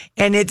family,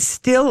 and it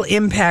still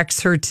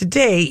impacts her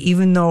today,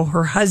 even though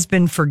her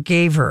husband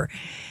forgave her.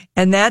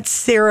 And that's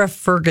Sarah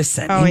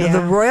Ferguson.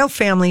 The royal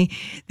family,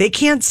 they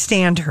can't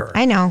stand her.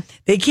 I know.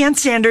 They can't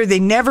stand her. They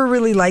never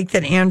really liked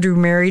that Andrew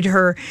married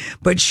her,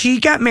 but she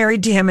got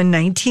married to him in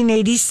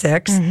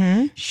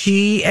 1986.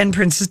 She and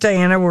Princess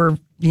Diana were,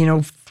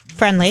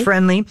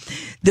 friendly.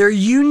 Their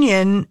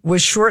union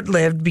was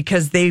short-lived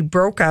because they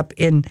broke up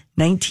in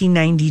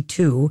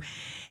 1992.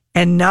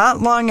 And not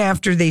long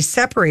after they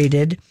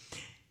separated,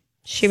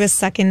 she was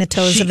sucking the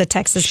toes of the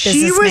Texas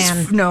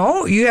businessman.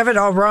 No, you have it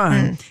all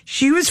wrong.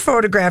 She was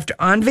photographed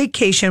on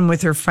vacation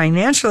with her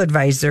financial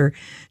advisor,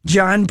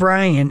 John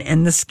Bryan.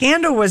 And the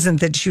scandal wasn't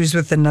that she was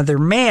with another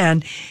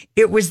man.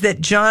 It was that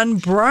John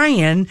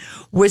Bryan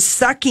was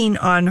sucking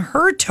on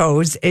her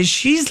toes as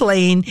she's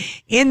laying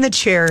in the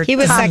chair. He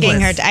was topless.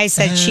 Sucking her. I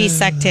said she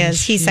sucked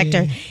his. He sucked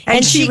her.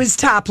 And she was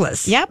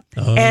topless. Yep.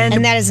 Oh.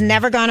 And that has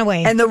never gone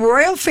away. And the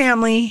royal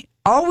family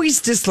always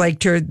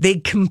disliked her. They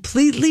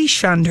completely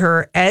shunned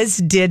her, as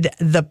did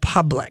the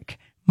public.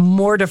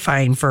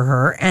 Mortifying for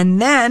her. And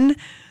then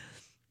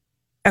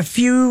May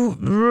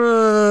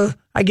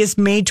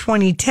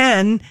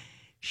 2010,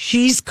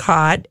 she's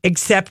caught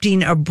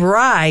accepting a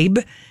bribe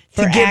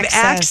to give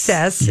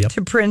access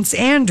to Prince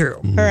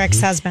Andrew. Her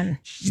ex-husband.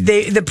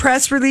 The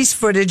press released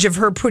footage of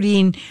her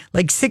putting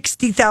like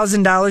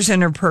 $60,000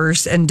 in her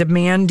purse and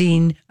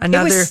demanding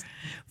another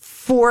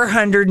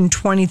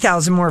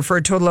 $420,000 more for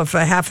a total of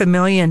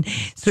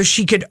 $500,000 so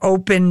she could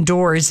open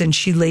doors. And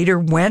she later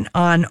went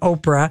on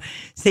Oprah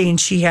saying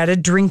she had a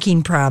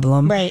drinking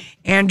problem. Right.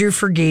 Andrew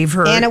forgave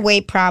her. And a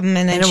weight problem.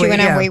 And then she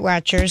went on Weight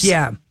Watchers.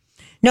 Yeah.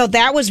 No,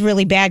 that was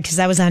really bad because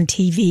that was on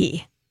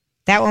TV.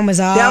 That one was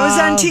all... That was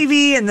on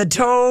TV, and the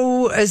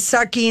toe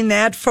sucking,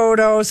 that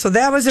photo. So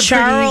that was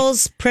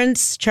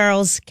Prince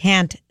Charles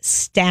can't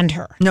stand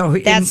her. No.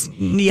 That's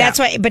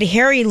why... But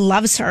Harry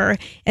loves her,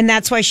 and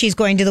that's why she's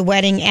going to the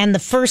wedding and the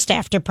first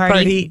after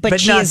party, but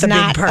she is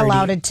not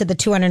allowed to the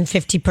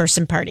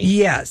 250-person party.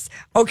 Yes.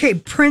 Okay,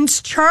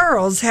 Prince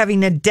Charles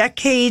having a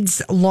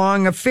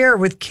decades-long affair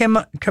with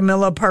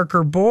Camilla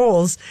Parker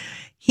Bowles.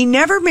 He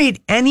never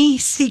made any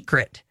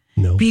secret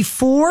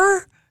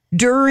before,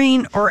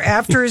 during, or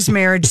after his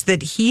marriage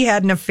that he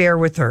had an affair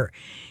with her.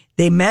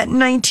 They met in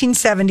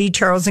 1970,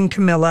 Charles and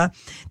Camilla.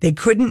 They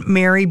couldn't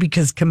marry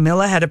because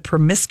Camilla had a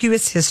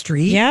promiscuous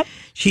history. Yep.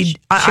 She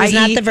was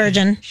not the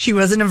virgin. She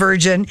wasn't a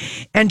virgin.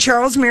 And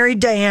Charles married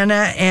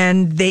Diana,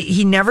 and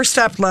he never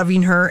stopped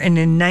loving her. And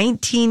in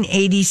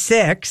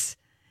 1986,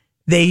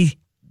 they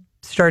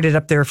started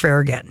up their affair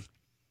again.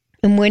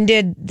 And when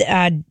did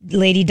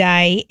Lady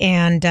Di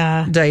and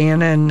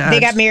Diana and they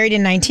got married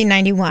in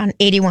 1981?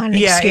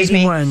 Yeah, excuse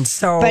 81. Me.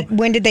 So, but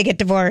when did they get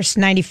divorced?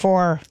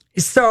 94.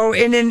 So,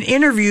 in an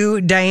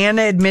interview,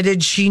 Diana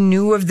admitted she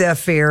knew of the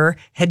affair,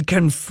 had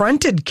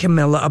confronted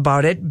Camilla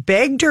about it,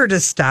 begged her to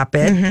stop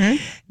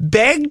it,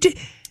 begged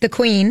the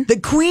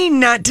Queen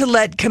not to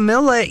let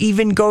Camilla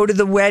even go to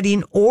the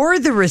wedding or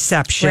the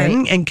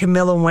reception, and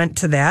Camilla went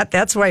to that.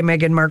 That's why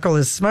Meghan Markle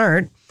is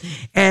smart,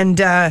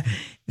 and.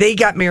 They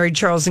got married,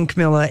 Charles and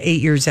Camilla, 8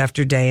 years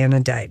after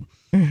Diana died.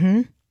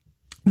 Mm-hmm.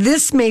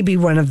 This may be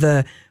one of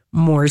the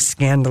more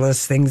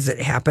scandalous things that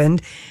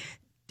happened.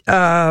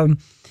 While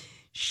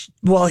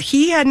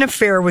he had an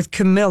affair with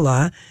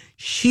Camilla,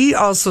 she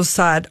also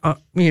sought,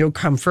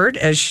 comfort,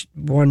 as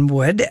one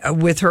would,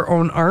 with her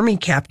own army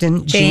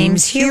captain,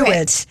 James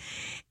Hewitt.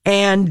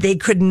 And they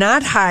could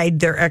not hide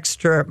their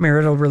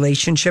extramarital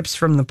relationships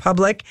from the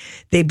public.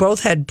 They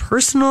both had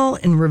personal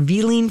and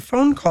revealing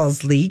phone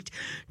calls leaked.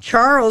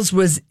 Charles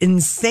was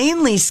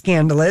insanely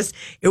scandalous.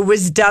 It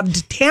was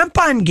dubbed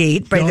Tampon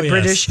Gate by the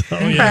British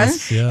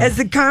press, as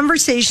the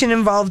conversation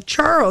involved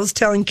Charles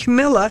telling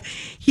Camilla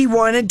he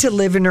wanted to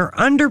live in her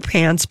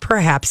underpants,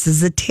 perhaps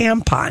as a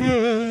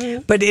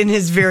tampon, but in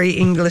his very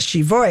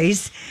Englishy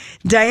voice.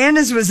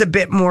 Diana's was a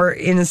bit more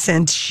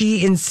innocent.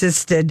 She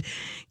insisted...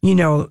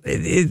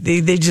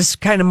 they just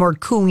kind of more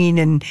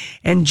cooing,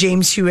 and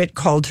James Hewitt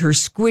called her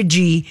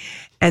squidgy,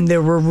 and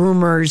there were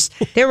rumors.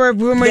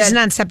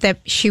 Nonstop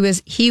that he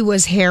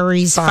was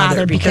Harry's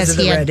father because of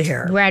the he red had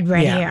hair. Red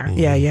hair.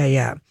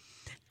 Yeah.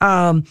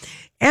 And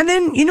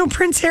then,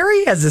 Prince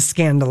Harry has a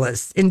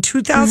scandalous. In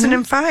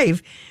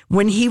 2005,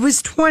 when he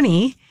was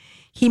 20,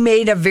 he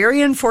made a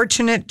very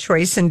unfortunate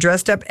choice and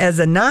dressed up as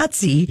a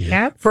Nazi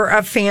for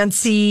a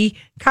fancy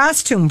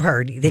costume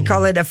party. They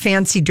call it a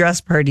fancy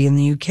dress party in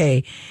the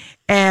UK.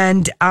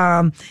 And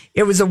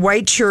it was a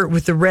white shirt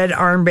with a red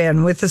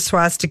armband with a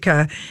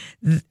swastika.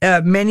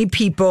 Many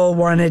people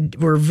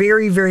were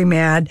very, very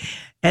mad.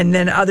 And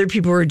then other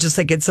people were just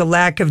like, it's a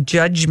lack of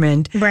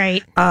judgment.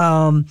 Right.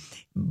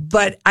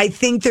 But I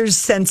think there's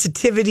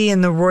sensitivity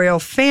in the royal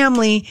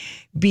family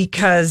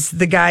because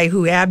the guy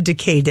who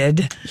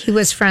abdicated, he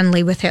was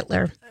friendly with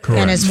Hitler.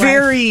 Correct. And his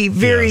very, wife.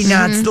 very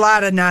Nazi, a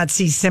lot of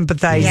Nazi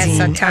sympathizing Yes,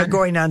 a ton.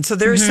 going on. So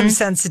there's some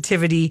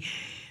sensitivity.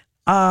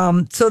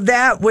 So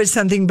that was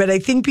something, but I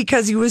think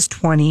because he was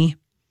 20,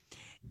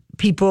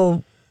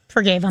 people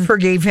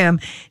Forgave him.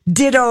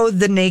 Ditto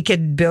the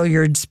naked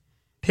billiards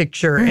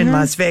picture in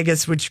Las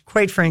Vegas, which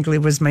quite frankly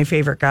was my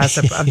favorite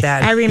gossip of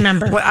that. I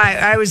remember. Well,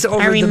 I was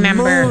over the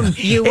moon.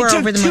 You were it took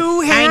over the two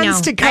moon.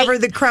 hands to cover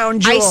the crown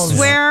jewels. I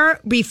swear,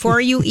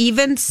 before you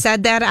even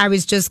said that, I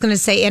was just going to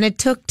say, and it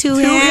took two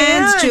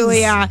hands,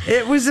 Julia.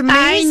 It was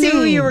amazing. I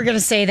knew you were going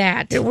to say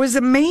that. It was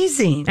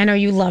amazing. I know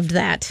you loved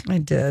that. I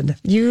did.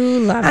 You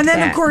loved that. And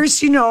then, of course,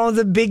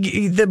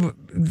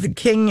 the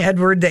King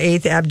Edward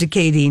VIII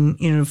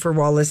abdicating, for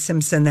Wallace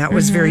Simpson. That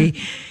was very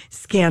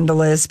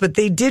scandalous. But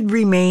they did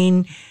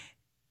remain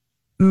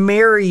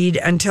married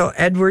until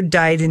Edward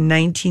died in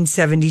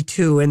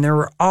 1972. And there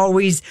were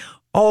always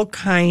all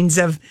kinds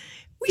of...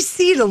 We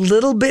see it a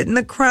little bit in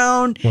The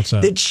Crown. What's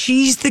that? That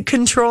she's the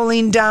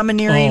controlling,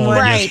 domineering one.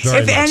 Right. Yes,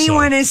 very If much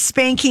anyone so. is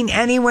spanking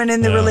anyone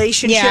in the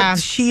relationship,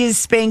 she is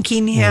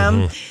spanking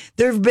him.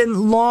 There have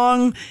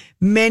been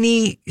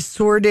many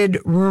sordid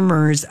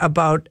rumors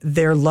about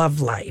their love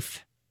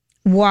life.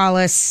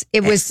 Wallace,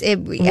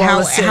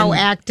 how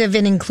active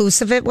and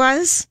inclusive it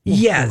was.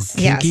 Yes.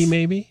 Kinky,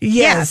 maybe?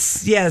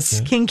 Yes.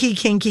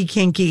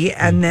 Kinky.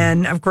 And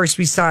then, of course,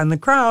 we saw in The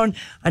Crown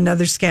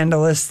another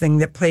scandalous thing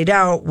that played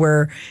out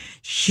where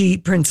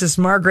Princess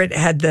Margaret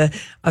had the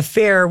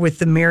affair with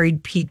the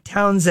married Pete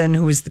Townsend,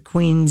 who was the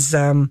Queen's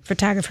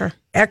photographer.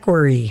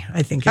 Equerry,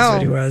 I think is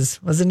what he was.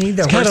 Wasn't he?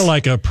 It's kind of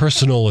like a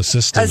personal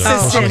assistant.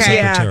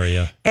 Secretary,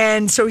 yeah.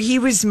 And so he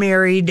was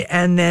married,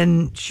 and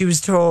then she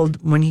was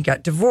told when he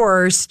got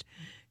divorced,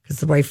 because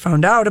the wife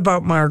found out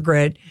about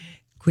Margaret,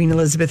 Queen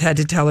Elizabeth had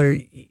to tell her,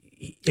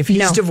 if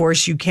he's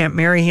divorced, you can't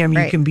marry him.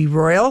 Right. You can be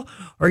royal,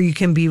 or you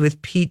can be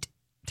with Pete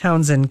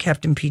Townsend,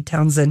 Captain Pete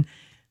Townsend.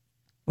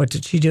 What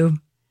did she do?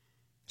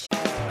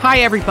 Hi,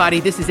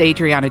 everybody. This is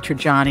Adriana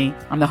Trajani.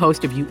 I'm the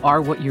host of You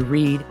Are What You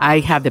Read. I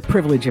have the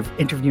privilege of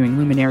interviewing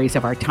luminaries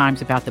of our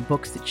times about the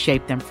books that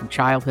shaped them from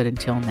childhood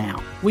until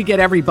now. We get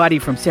everybody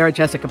from Sarah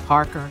Jessica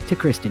Parker to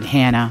Kristen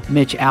Hanna,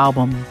 Mitch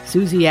Albom,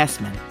 Susie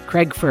Essman,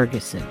 Craig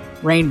Ferguson,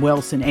 Rainn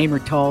Wilson, Amor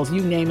Tolls,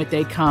 you name it,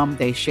 they come,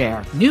 they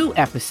share. New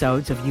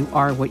episodes of You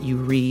Are What You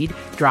Read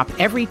drop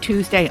every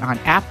Tuesday on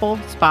Apple,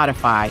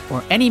 Spotify,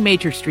 or any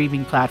major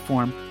streaming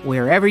platform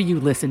wherever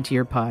you listen to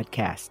your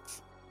podcasts.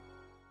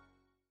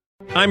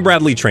 I'm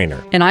Bradley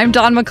Trainer. And I'm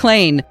Don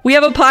McClain. We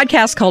have a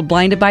podcast called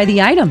Blinded by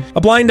the Item.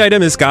 A blind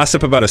item is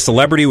gossip about a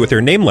celebrity with their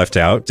name left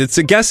out. It's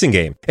a guessing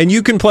game, and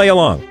you can play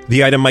along.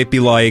 The item might be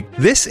like,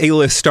 this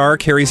A-list star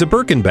carries a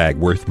Birkin bag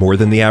worth more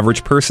than the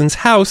average person's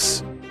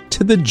house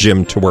to the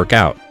gym to work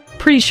out.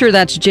 Pretty sure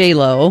that's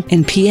J-Lo.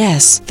 And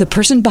P.S. the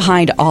person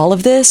behind all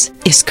of this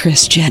is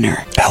Kris Jenner,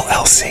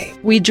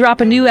 LLC. We drop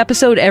a new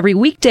episode every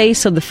weekday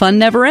so the fun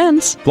never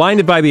ends.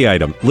 Blinded by the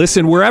Item.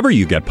 Listen wherever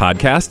you get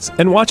podcasts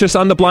and watch us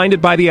on the Blinded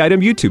by the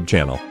Item YouTube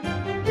channel.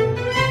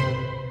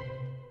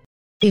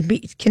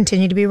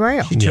 Continue to be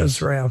royal. She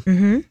chose royal.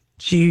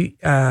 She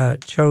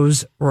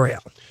chose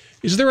royal.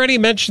 Is there any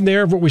mention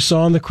there of what we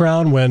saw in The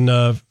Crown when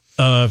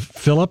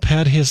Philip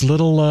had his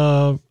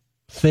little...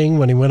 thing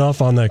when he went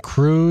off on that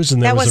cruise,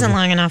 and that wasn't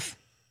long enough.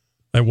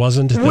 It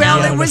wasn't.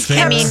 Well, it was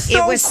kept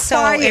it was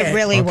quiet. It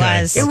really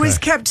was. It was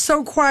kept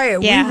so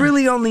quiet. Yeah. We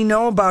really only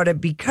know about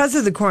it because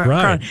of the crown.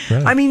 Right.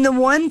 I mean, the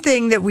one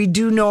thing that we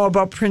do know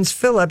about Prince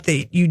Philip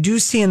that you do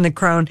see in The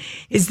Crown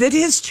is that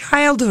his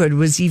childhood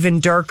was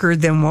even darker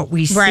than what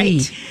we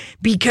see,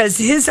 because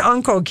his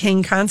uncle,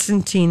 King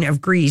Constantine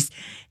of Greece,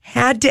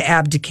 had to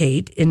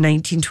abdicate in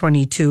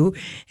 1922.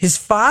 His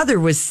father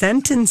was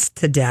sentenced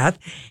to death,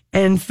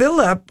 and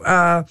Philip,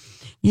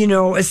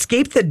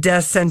 escaped the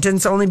death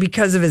sentence only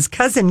because of his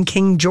cousin,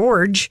 King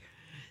George,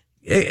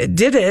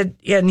 did it.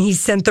 And he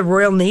sent the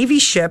Royal Navy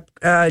ship,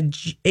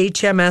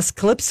 HMS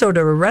Calypso,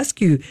 to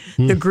rescue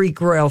the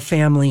Greek royal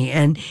family.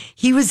 And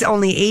he was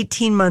only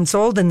 18 months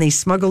old, and they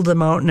smuggled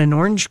him out in an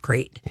orange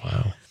crate.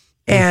 Wow.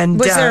 And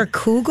was there a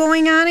coup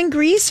going on in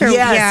Greece? Or?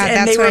 Yes, and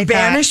that's they what were I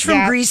banished thought.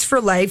 from Greece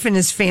for life, and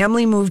his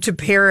family moved to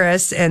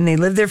Paris, and they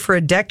lived there for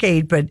a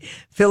decade. But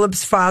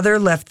Philip's father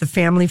left the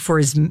family for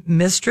his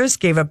mistress,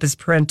 gave up his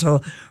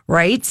parental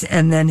rights,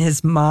 and then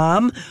his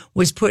mom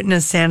was put in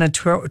a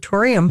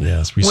sanatorium.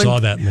 Yes, we saw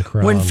that in The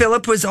Crown. When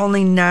Philip was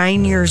only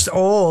 9 years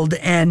old,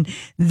 and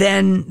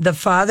then the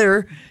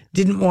father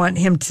didn't want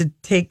him to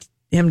take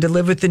him to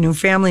live with the new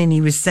family, and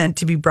he was sent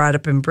to be brought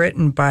up in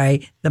Britain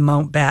by the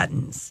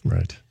Mountbattens.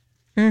 Right.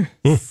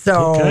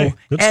 So, okay.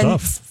 Good and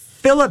stuff.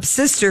 Philip's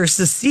sister,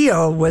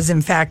 Cecile, was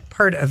in fact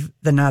part of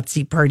the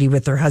Nazi party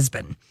with her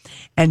husband.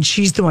 And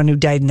she's the one who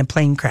died in the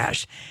plane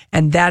crash.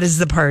 And that is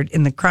the part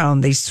in The Crown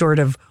they sort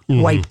of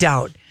wiped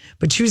out.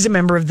 But she was a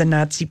member of the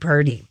Nazi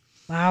party.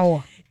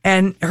 Wow.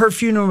 And her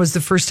funeral was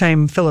the first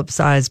time Philip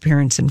saw his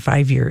parents in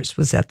 5 years,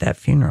 was at that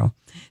funeral.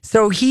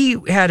 So he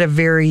had a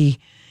very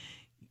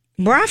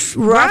rough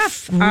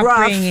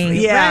upbringing,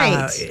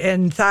 yeah, right.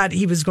 and thought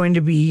he was going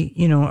to be,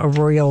 a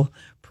royal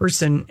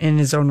person in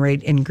his own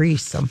right in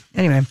Greece. So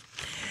anyway,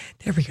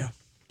 there we go.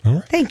 All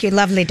right. Thank you,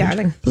 lovely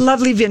darling.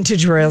 Lovely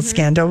vintage royal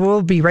scandal.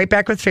 We'll be right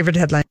back with favorite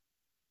headline.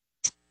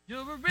 You're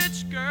a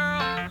rich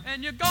girl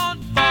and you're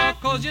gone far,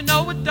 'cause you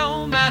know it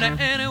don't matter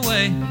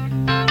anyway.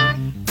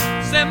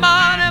 Say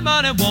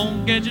money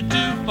won't get you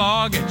too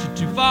far,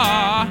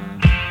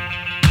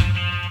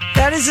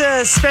 That is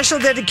a special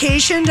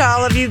dedication to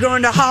all of you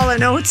going to Hall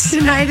 & Oates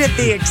tonight at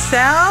the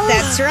Excel.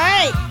 That's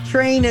right.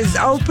 Train is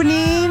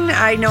opening.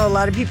 I know a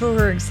lot of people who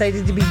are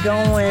excited to be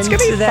going It's gonna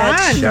be to that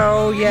fun.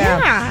 show.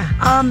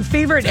 Yeah.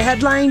 Favorite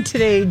headline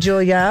today,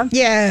 Julia?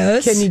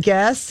 Yes. Can you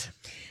guess?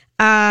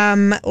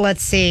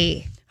 Let's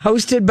see.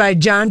 Hosted by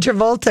John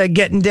Travolta,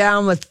 getting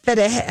down with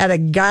Feta at a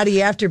Gotti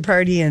after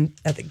party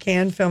at the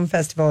Cannes Film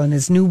Festival and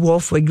his new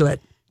Wolf Wiglet.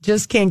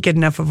 Just can't get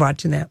enough of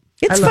watching that.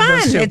 It's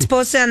fun. It's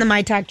posted on the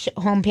My Talk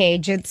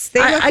homepage. They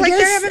look like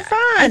they're having fun.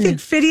 I think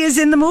Fiddy is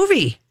in the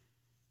movie.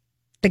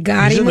 The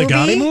Gotti movie? The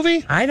Gotti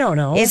movie? I don't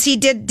know.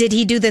 Did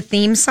he do the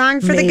theme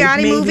song for the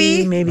Gotti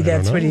movie? Maybe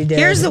that's what he did.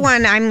 Here's the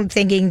one I'm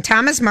thinking.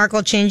 Thomas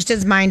Markle changed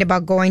his mind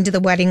about going to the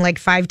wedding like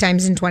 5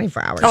 times in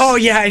 24 hours. Oh,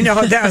 yeah, I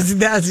know. That's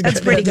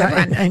That's pretty good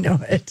one. I know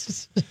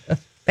it.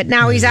 But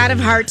now he's out of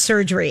heart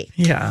surgery.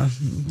 Yeah.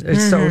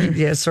 So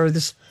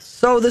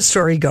the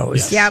story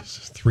goes. Yep.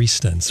 3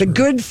 stents. The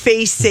good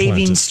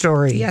face-saving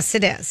story. Yes,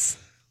 it is.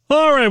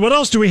 All right, what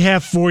else do we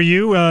have for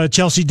you?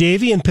 Chelsea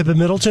Davy and Pippa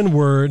Middleton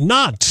were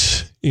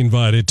not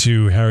invited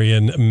to Harry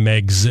and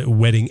Meg's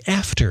wedding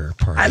after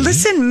party.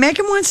 Listen,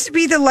 Meghan wants to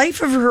be the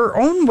life of her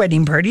own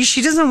wedding party.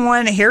 She doesn't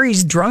want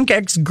Harry's drunk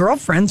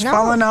ex-girlfriends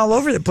falling all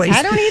over the place.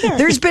 I don't either.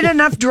 There's been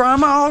enough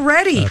drama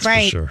already. That's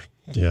for sure.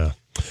 Yeah.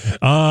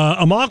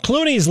 Amal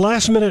Clooney's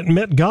last-minute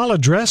Met Gala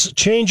dress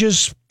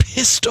changes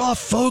pissed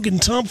off Vogue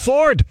and Tom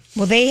Ford.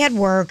 Well, they had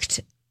worked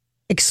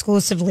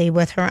exclusively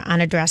with her on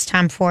a dress,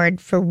 Tom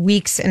Ford, for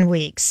weeks and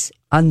weeks.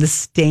 On the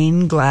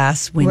stained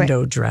glass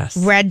window dress.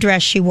 Red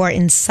dress she wore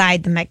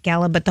inside the Met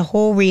Gala. But the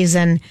whole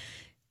reason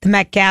the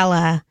Met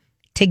Gala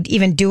to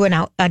even do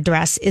a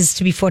dress is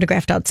to be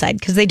photographed outside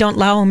because they don't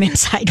allow them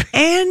inside.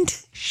 And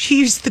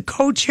she's the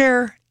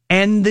co-chair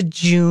and the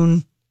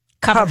June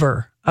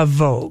cover of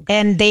Vogue.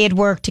 And they had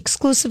worked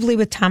exclusively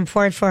with Tom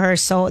Ford for her,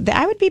 so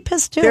I would be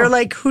pissed too. They're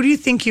like, who do you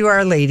think you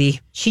are, lady?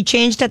 She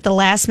changed at the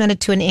last minute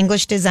to an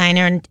English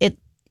designer, and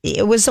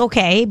it was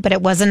okay, but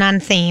it wasn't on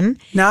theme.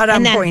 Not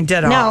on point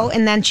at all. No,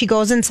 and then she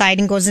goes inside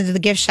and goes into the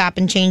gift shop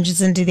and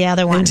changes into the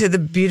other one. Into the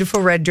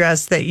beautiful red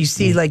dress that you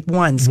see like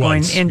once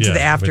going into the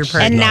after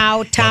party. And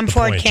now Tom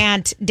Ford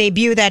can't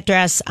debut that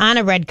dress on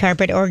a red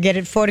carpet or get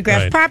it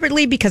photographed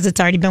properly because it's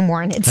already been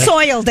worn. It's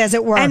soiled, as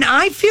it were. And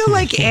I feel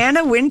like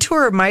Anna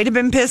Wintour might have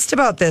been pissed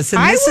about this.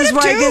 And this is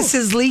why this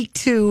is leaked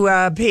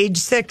to Page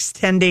 6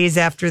 10 days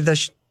after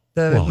the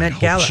Met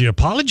Gala. She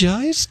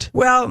apologized?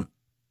 Well,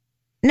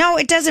 no,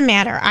 it doesn't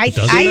matter.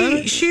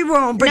 She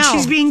won't, but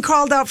she's being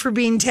called out for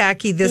being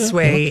tacky this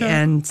way. Okay.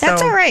 And so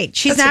that's all right.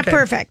 She's not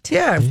perfect.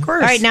 Yeah, of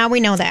course. All right, now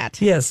we know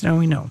that. Yes, now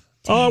we know.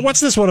 What's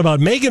this one about?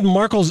 Meghan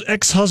Markle's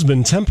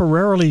ex-husband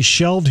temporarily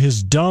shelved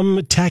his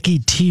dumb, tacky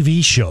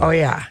TV show. Oh,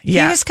 yeah. He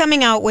was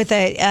coming out with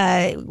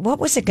what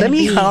was it going to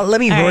be? Let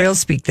me All royal right.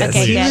 speak this.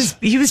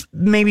 Okay, He was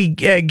maybe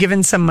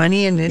given some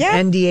money and an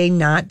NDA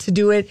not to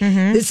do it.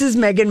 Mm-hmm. This is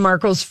Meghan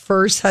Markle's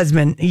first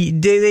husband.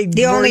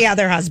 The only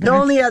other husband. The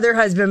only other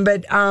husband,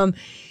 but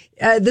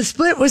the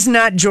split was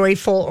not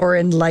joyful or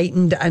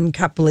enlightened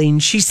uncoupling.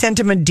 She sent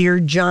him a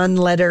Dear John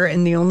letter,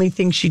 and the only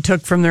thing she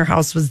took from their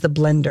house was the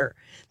blender.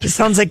 This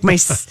sounds like one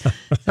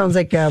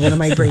of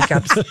my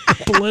breakups.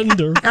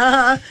 Blender.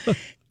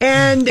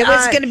 And it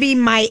was going to be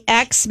My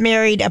Ex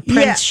Married a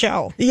Prince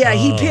show. Yeah,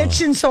 he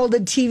pitched and sold a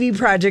TV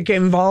project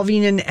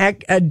involving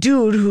a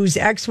dude whose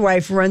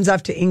ex-wife runs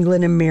off to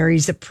England and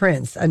marries a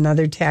prince.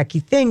 Another tacky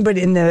thing, but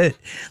in the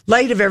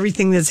light of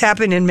everything that's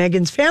happened in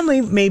Meghan's family,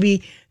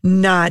 maybe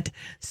not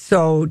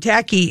so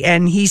tacky.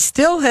 And he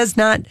still has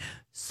not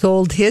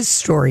sold his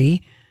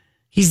story.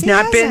 He's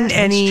not been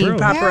any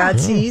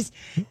paparazzis.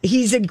 Yeah.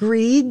 He's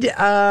agreed.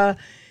 I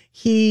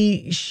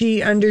guess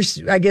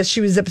she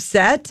was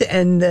upset,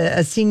 and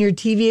a senior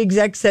TV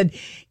exec said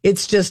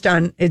it's just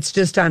on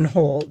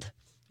hold.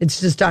 It's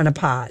just on a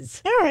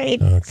pause. All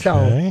right.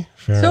 Okay,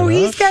 so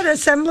he's got a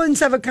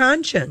semblance of a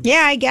conscience.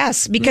 Yeah, I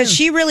guess, because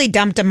she really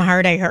dumped him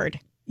hard, I heard.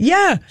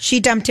 Yeah. She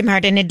dumped him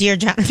hard in a Dear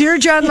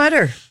John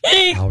letter.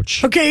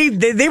 Ouch. Okay,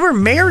 they were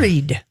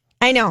married.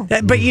 I know.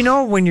 But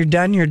when you're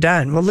done, you're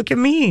done. Well, look at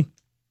me.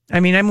 I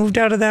mean, I moved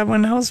out of that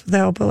one house with the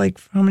help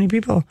of how many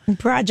people?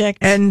 Project.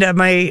 And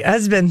my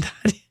husband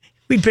thought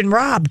we'd been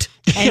robbed.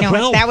 I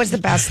know. That was the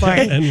best,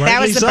 Lauren.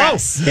 That was the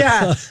best.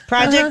 Yeah.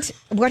 Project,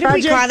 what did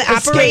we call it?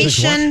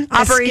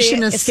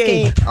 Operation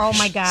Escape. Oh,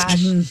 my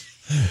gosh.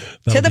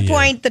 To the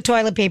point the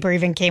toilet paper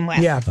even came with.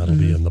 Yeah. That'll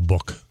be in the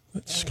book.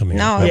 That's coming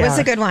No, up. it was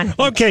a good one.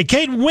 Okay,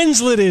 Kate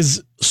Winslet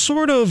is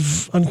sort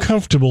of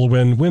uncomfortable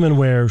when women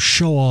wear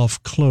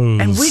show-off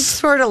clothes. And we'd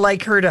sort of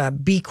like her to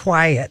be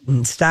quiet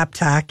and stop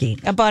talking.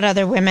 About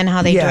other women,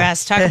 how they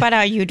dress. Talk about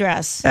how you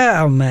dress.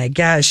 Oh, my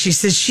gosh. She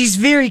says she's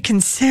very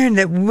concerned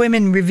that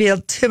women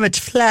reveal too much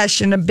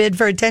flesh in a bid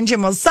for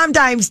attention. Well,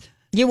 sometimes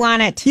you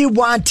want it. You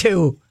want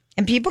to.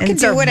 And people can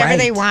do whatever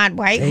they want.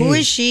 Why? Hey. Who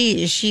is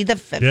she? Is she the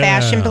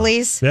fashion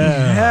police?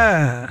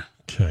 Yeah.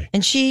 Okay.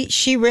 And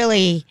she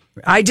really...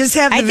 I just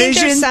have the I think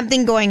vision there's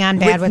something going on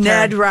bad with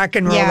Ned her. Rock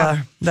and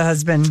Rolla, the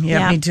husband.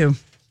 Yeah, me too.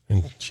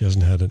 And she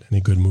hasn't had any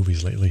good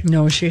movies lately.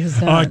 No, she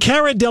has not.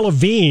 Cara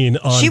Delevingne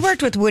on... She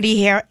worked with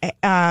Woody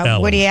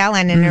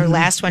Allen in her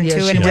last one, Yeah,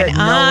 too, she and did. went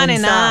No on one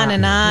and saw. on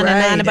and on Right,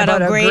 and on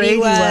about how great he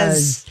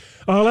was.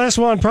 Last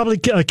one, probably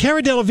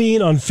Cara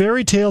Delevingne on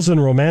fairy tales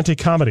and romantic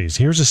comedies.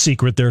 Here's a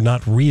secret, they're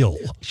not real.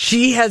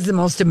 She has the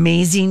most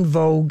amazing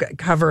Vogue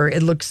cover.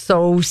 It looks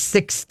so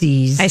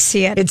 60s. I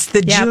see it. It's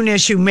the Yep. June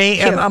issue. May.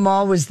 Cute. I'm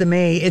always the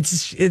May.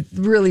 It's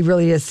really,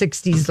 really a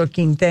 60s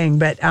looking thing.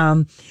 But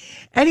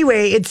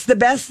anyway, it's the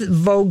best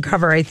Vogue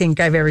cover I think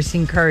I've ever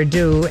seen Cara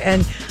do.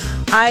 And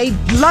I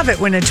love it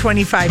when a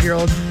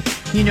 25-year-old,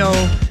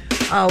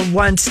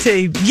 wants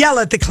to yell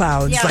at the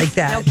clouds like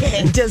that. no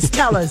kidding. And just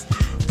tell us,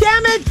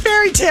 damn it,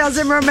 fairy tales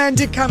and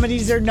romantic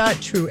comedies are not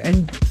true.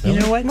 And you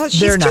know what? Well,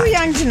 she's They're too not.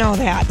 young to know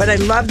that. But I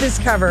love this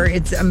cover.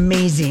 It's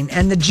amazing.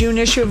 And the June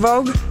issue of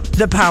Vogue,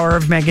 The Power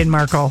of Meghan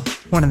Markle,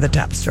 one of the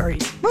top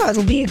stories. Well,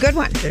 it'll be a good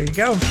one. There you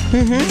go.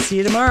 See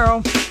you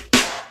tomorrow.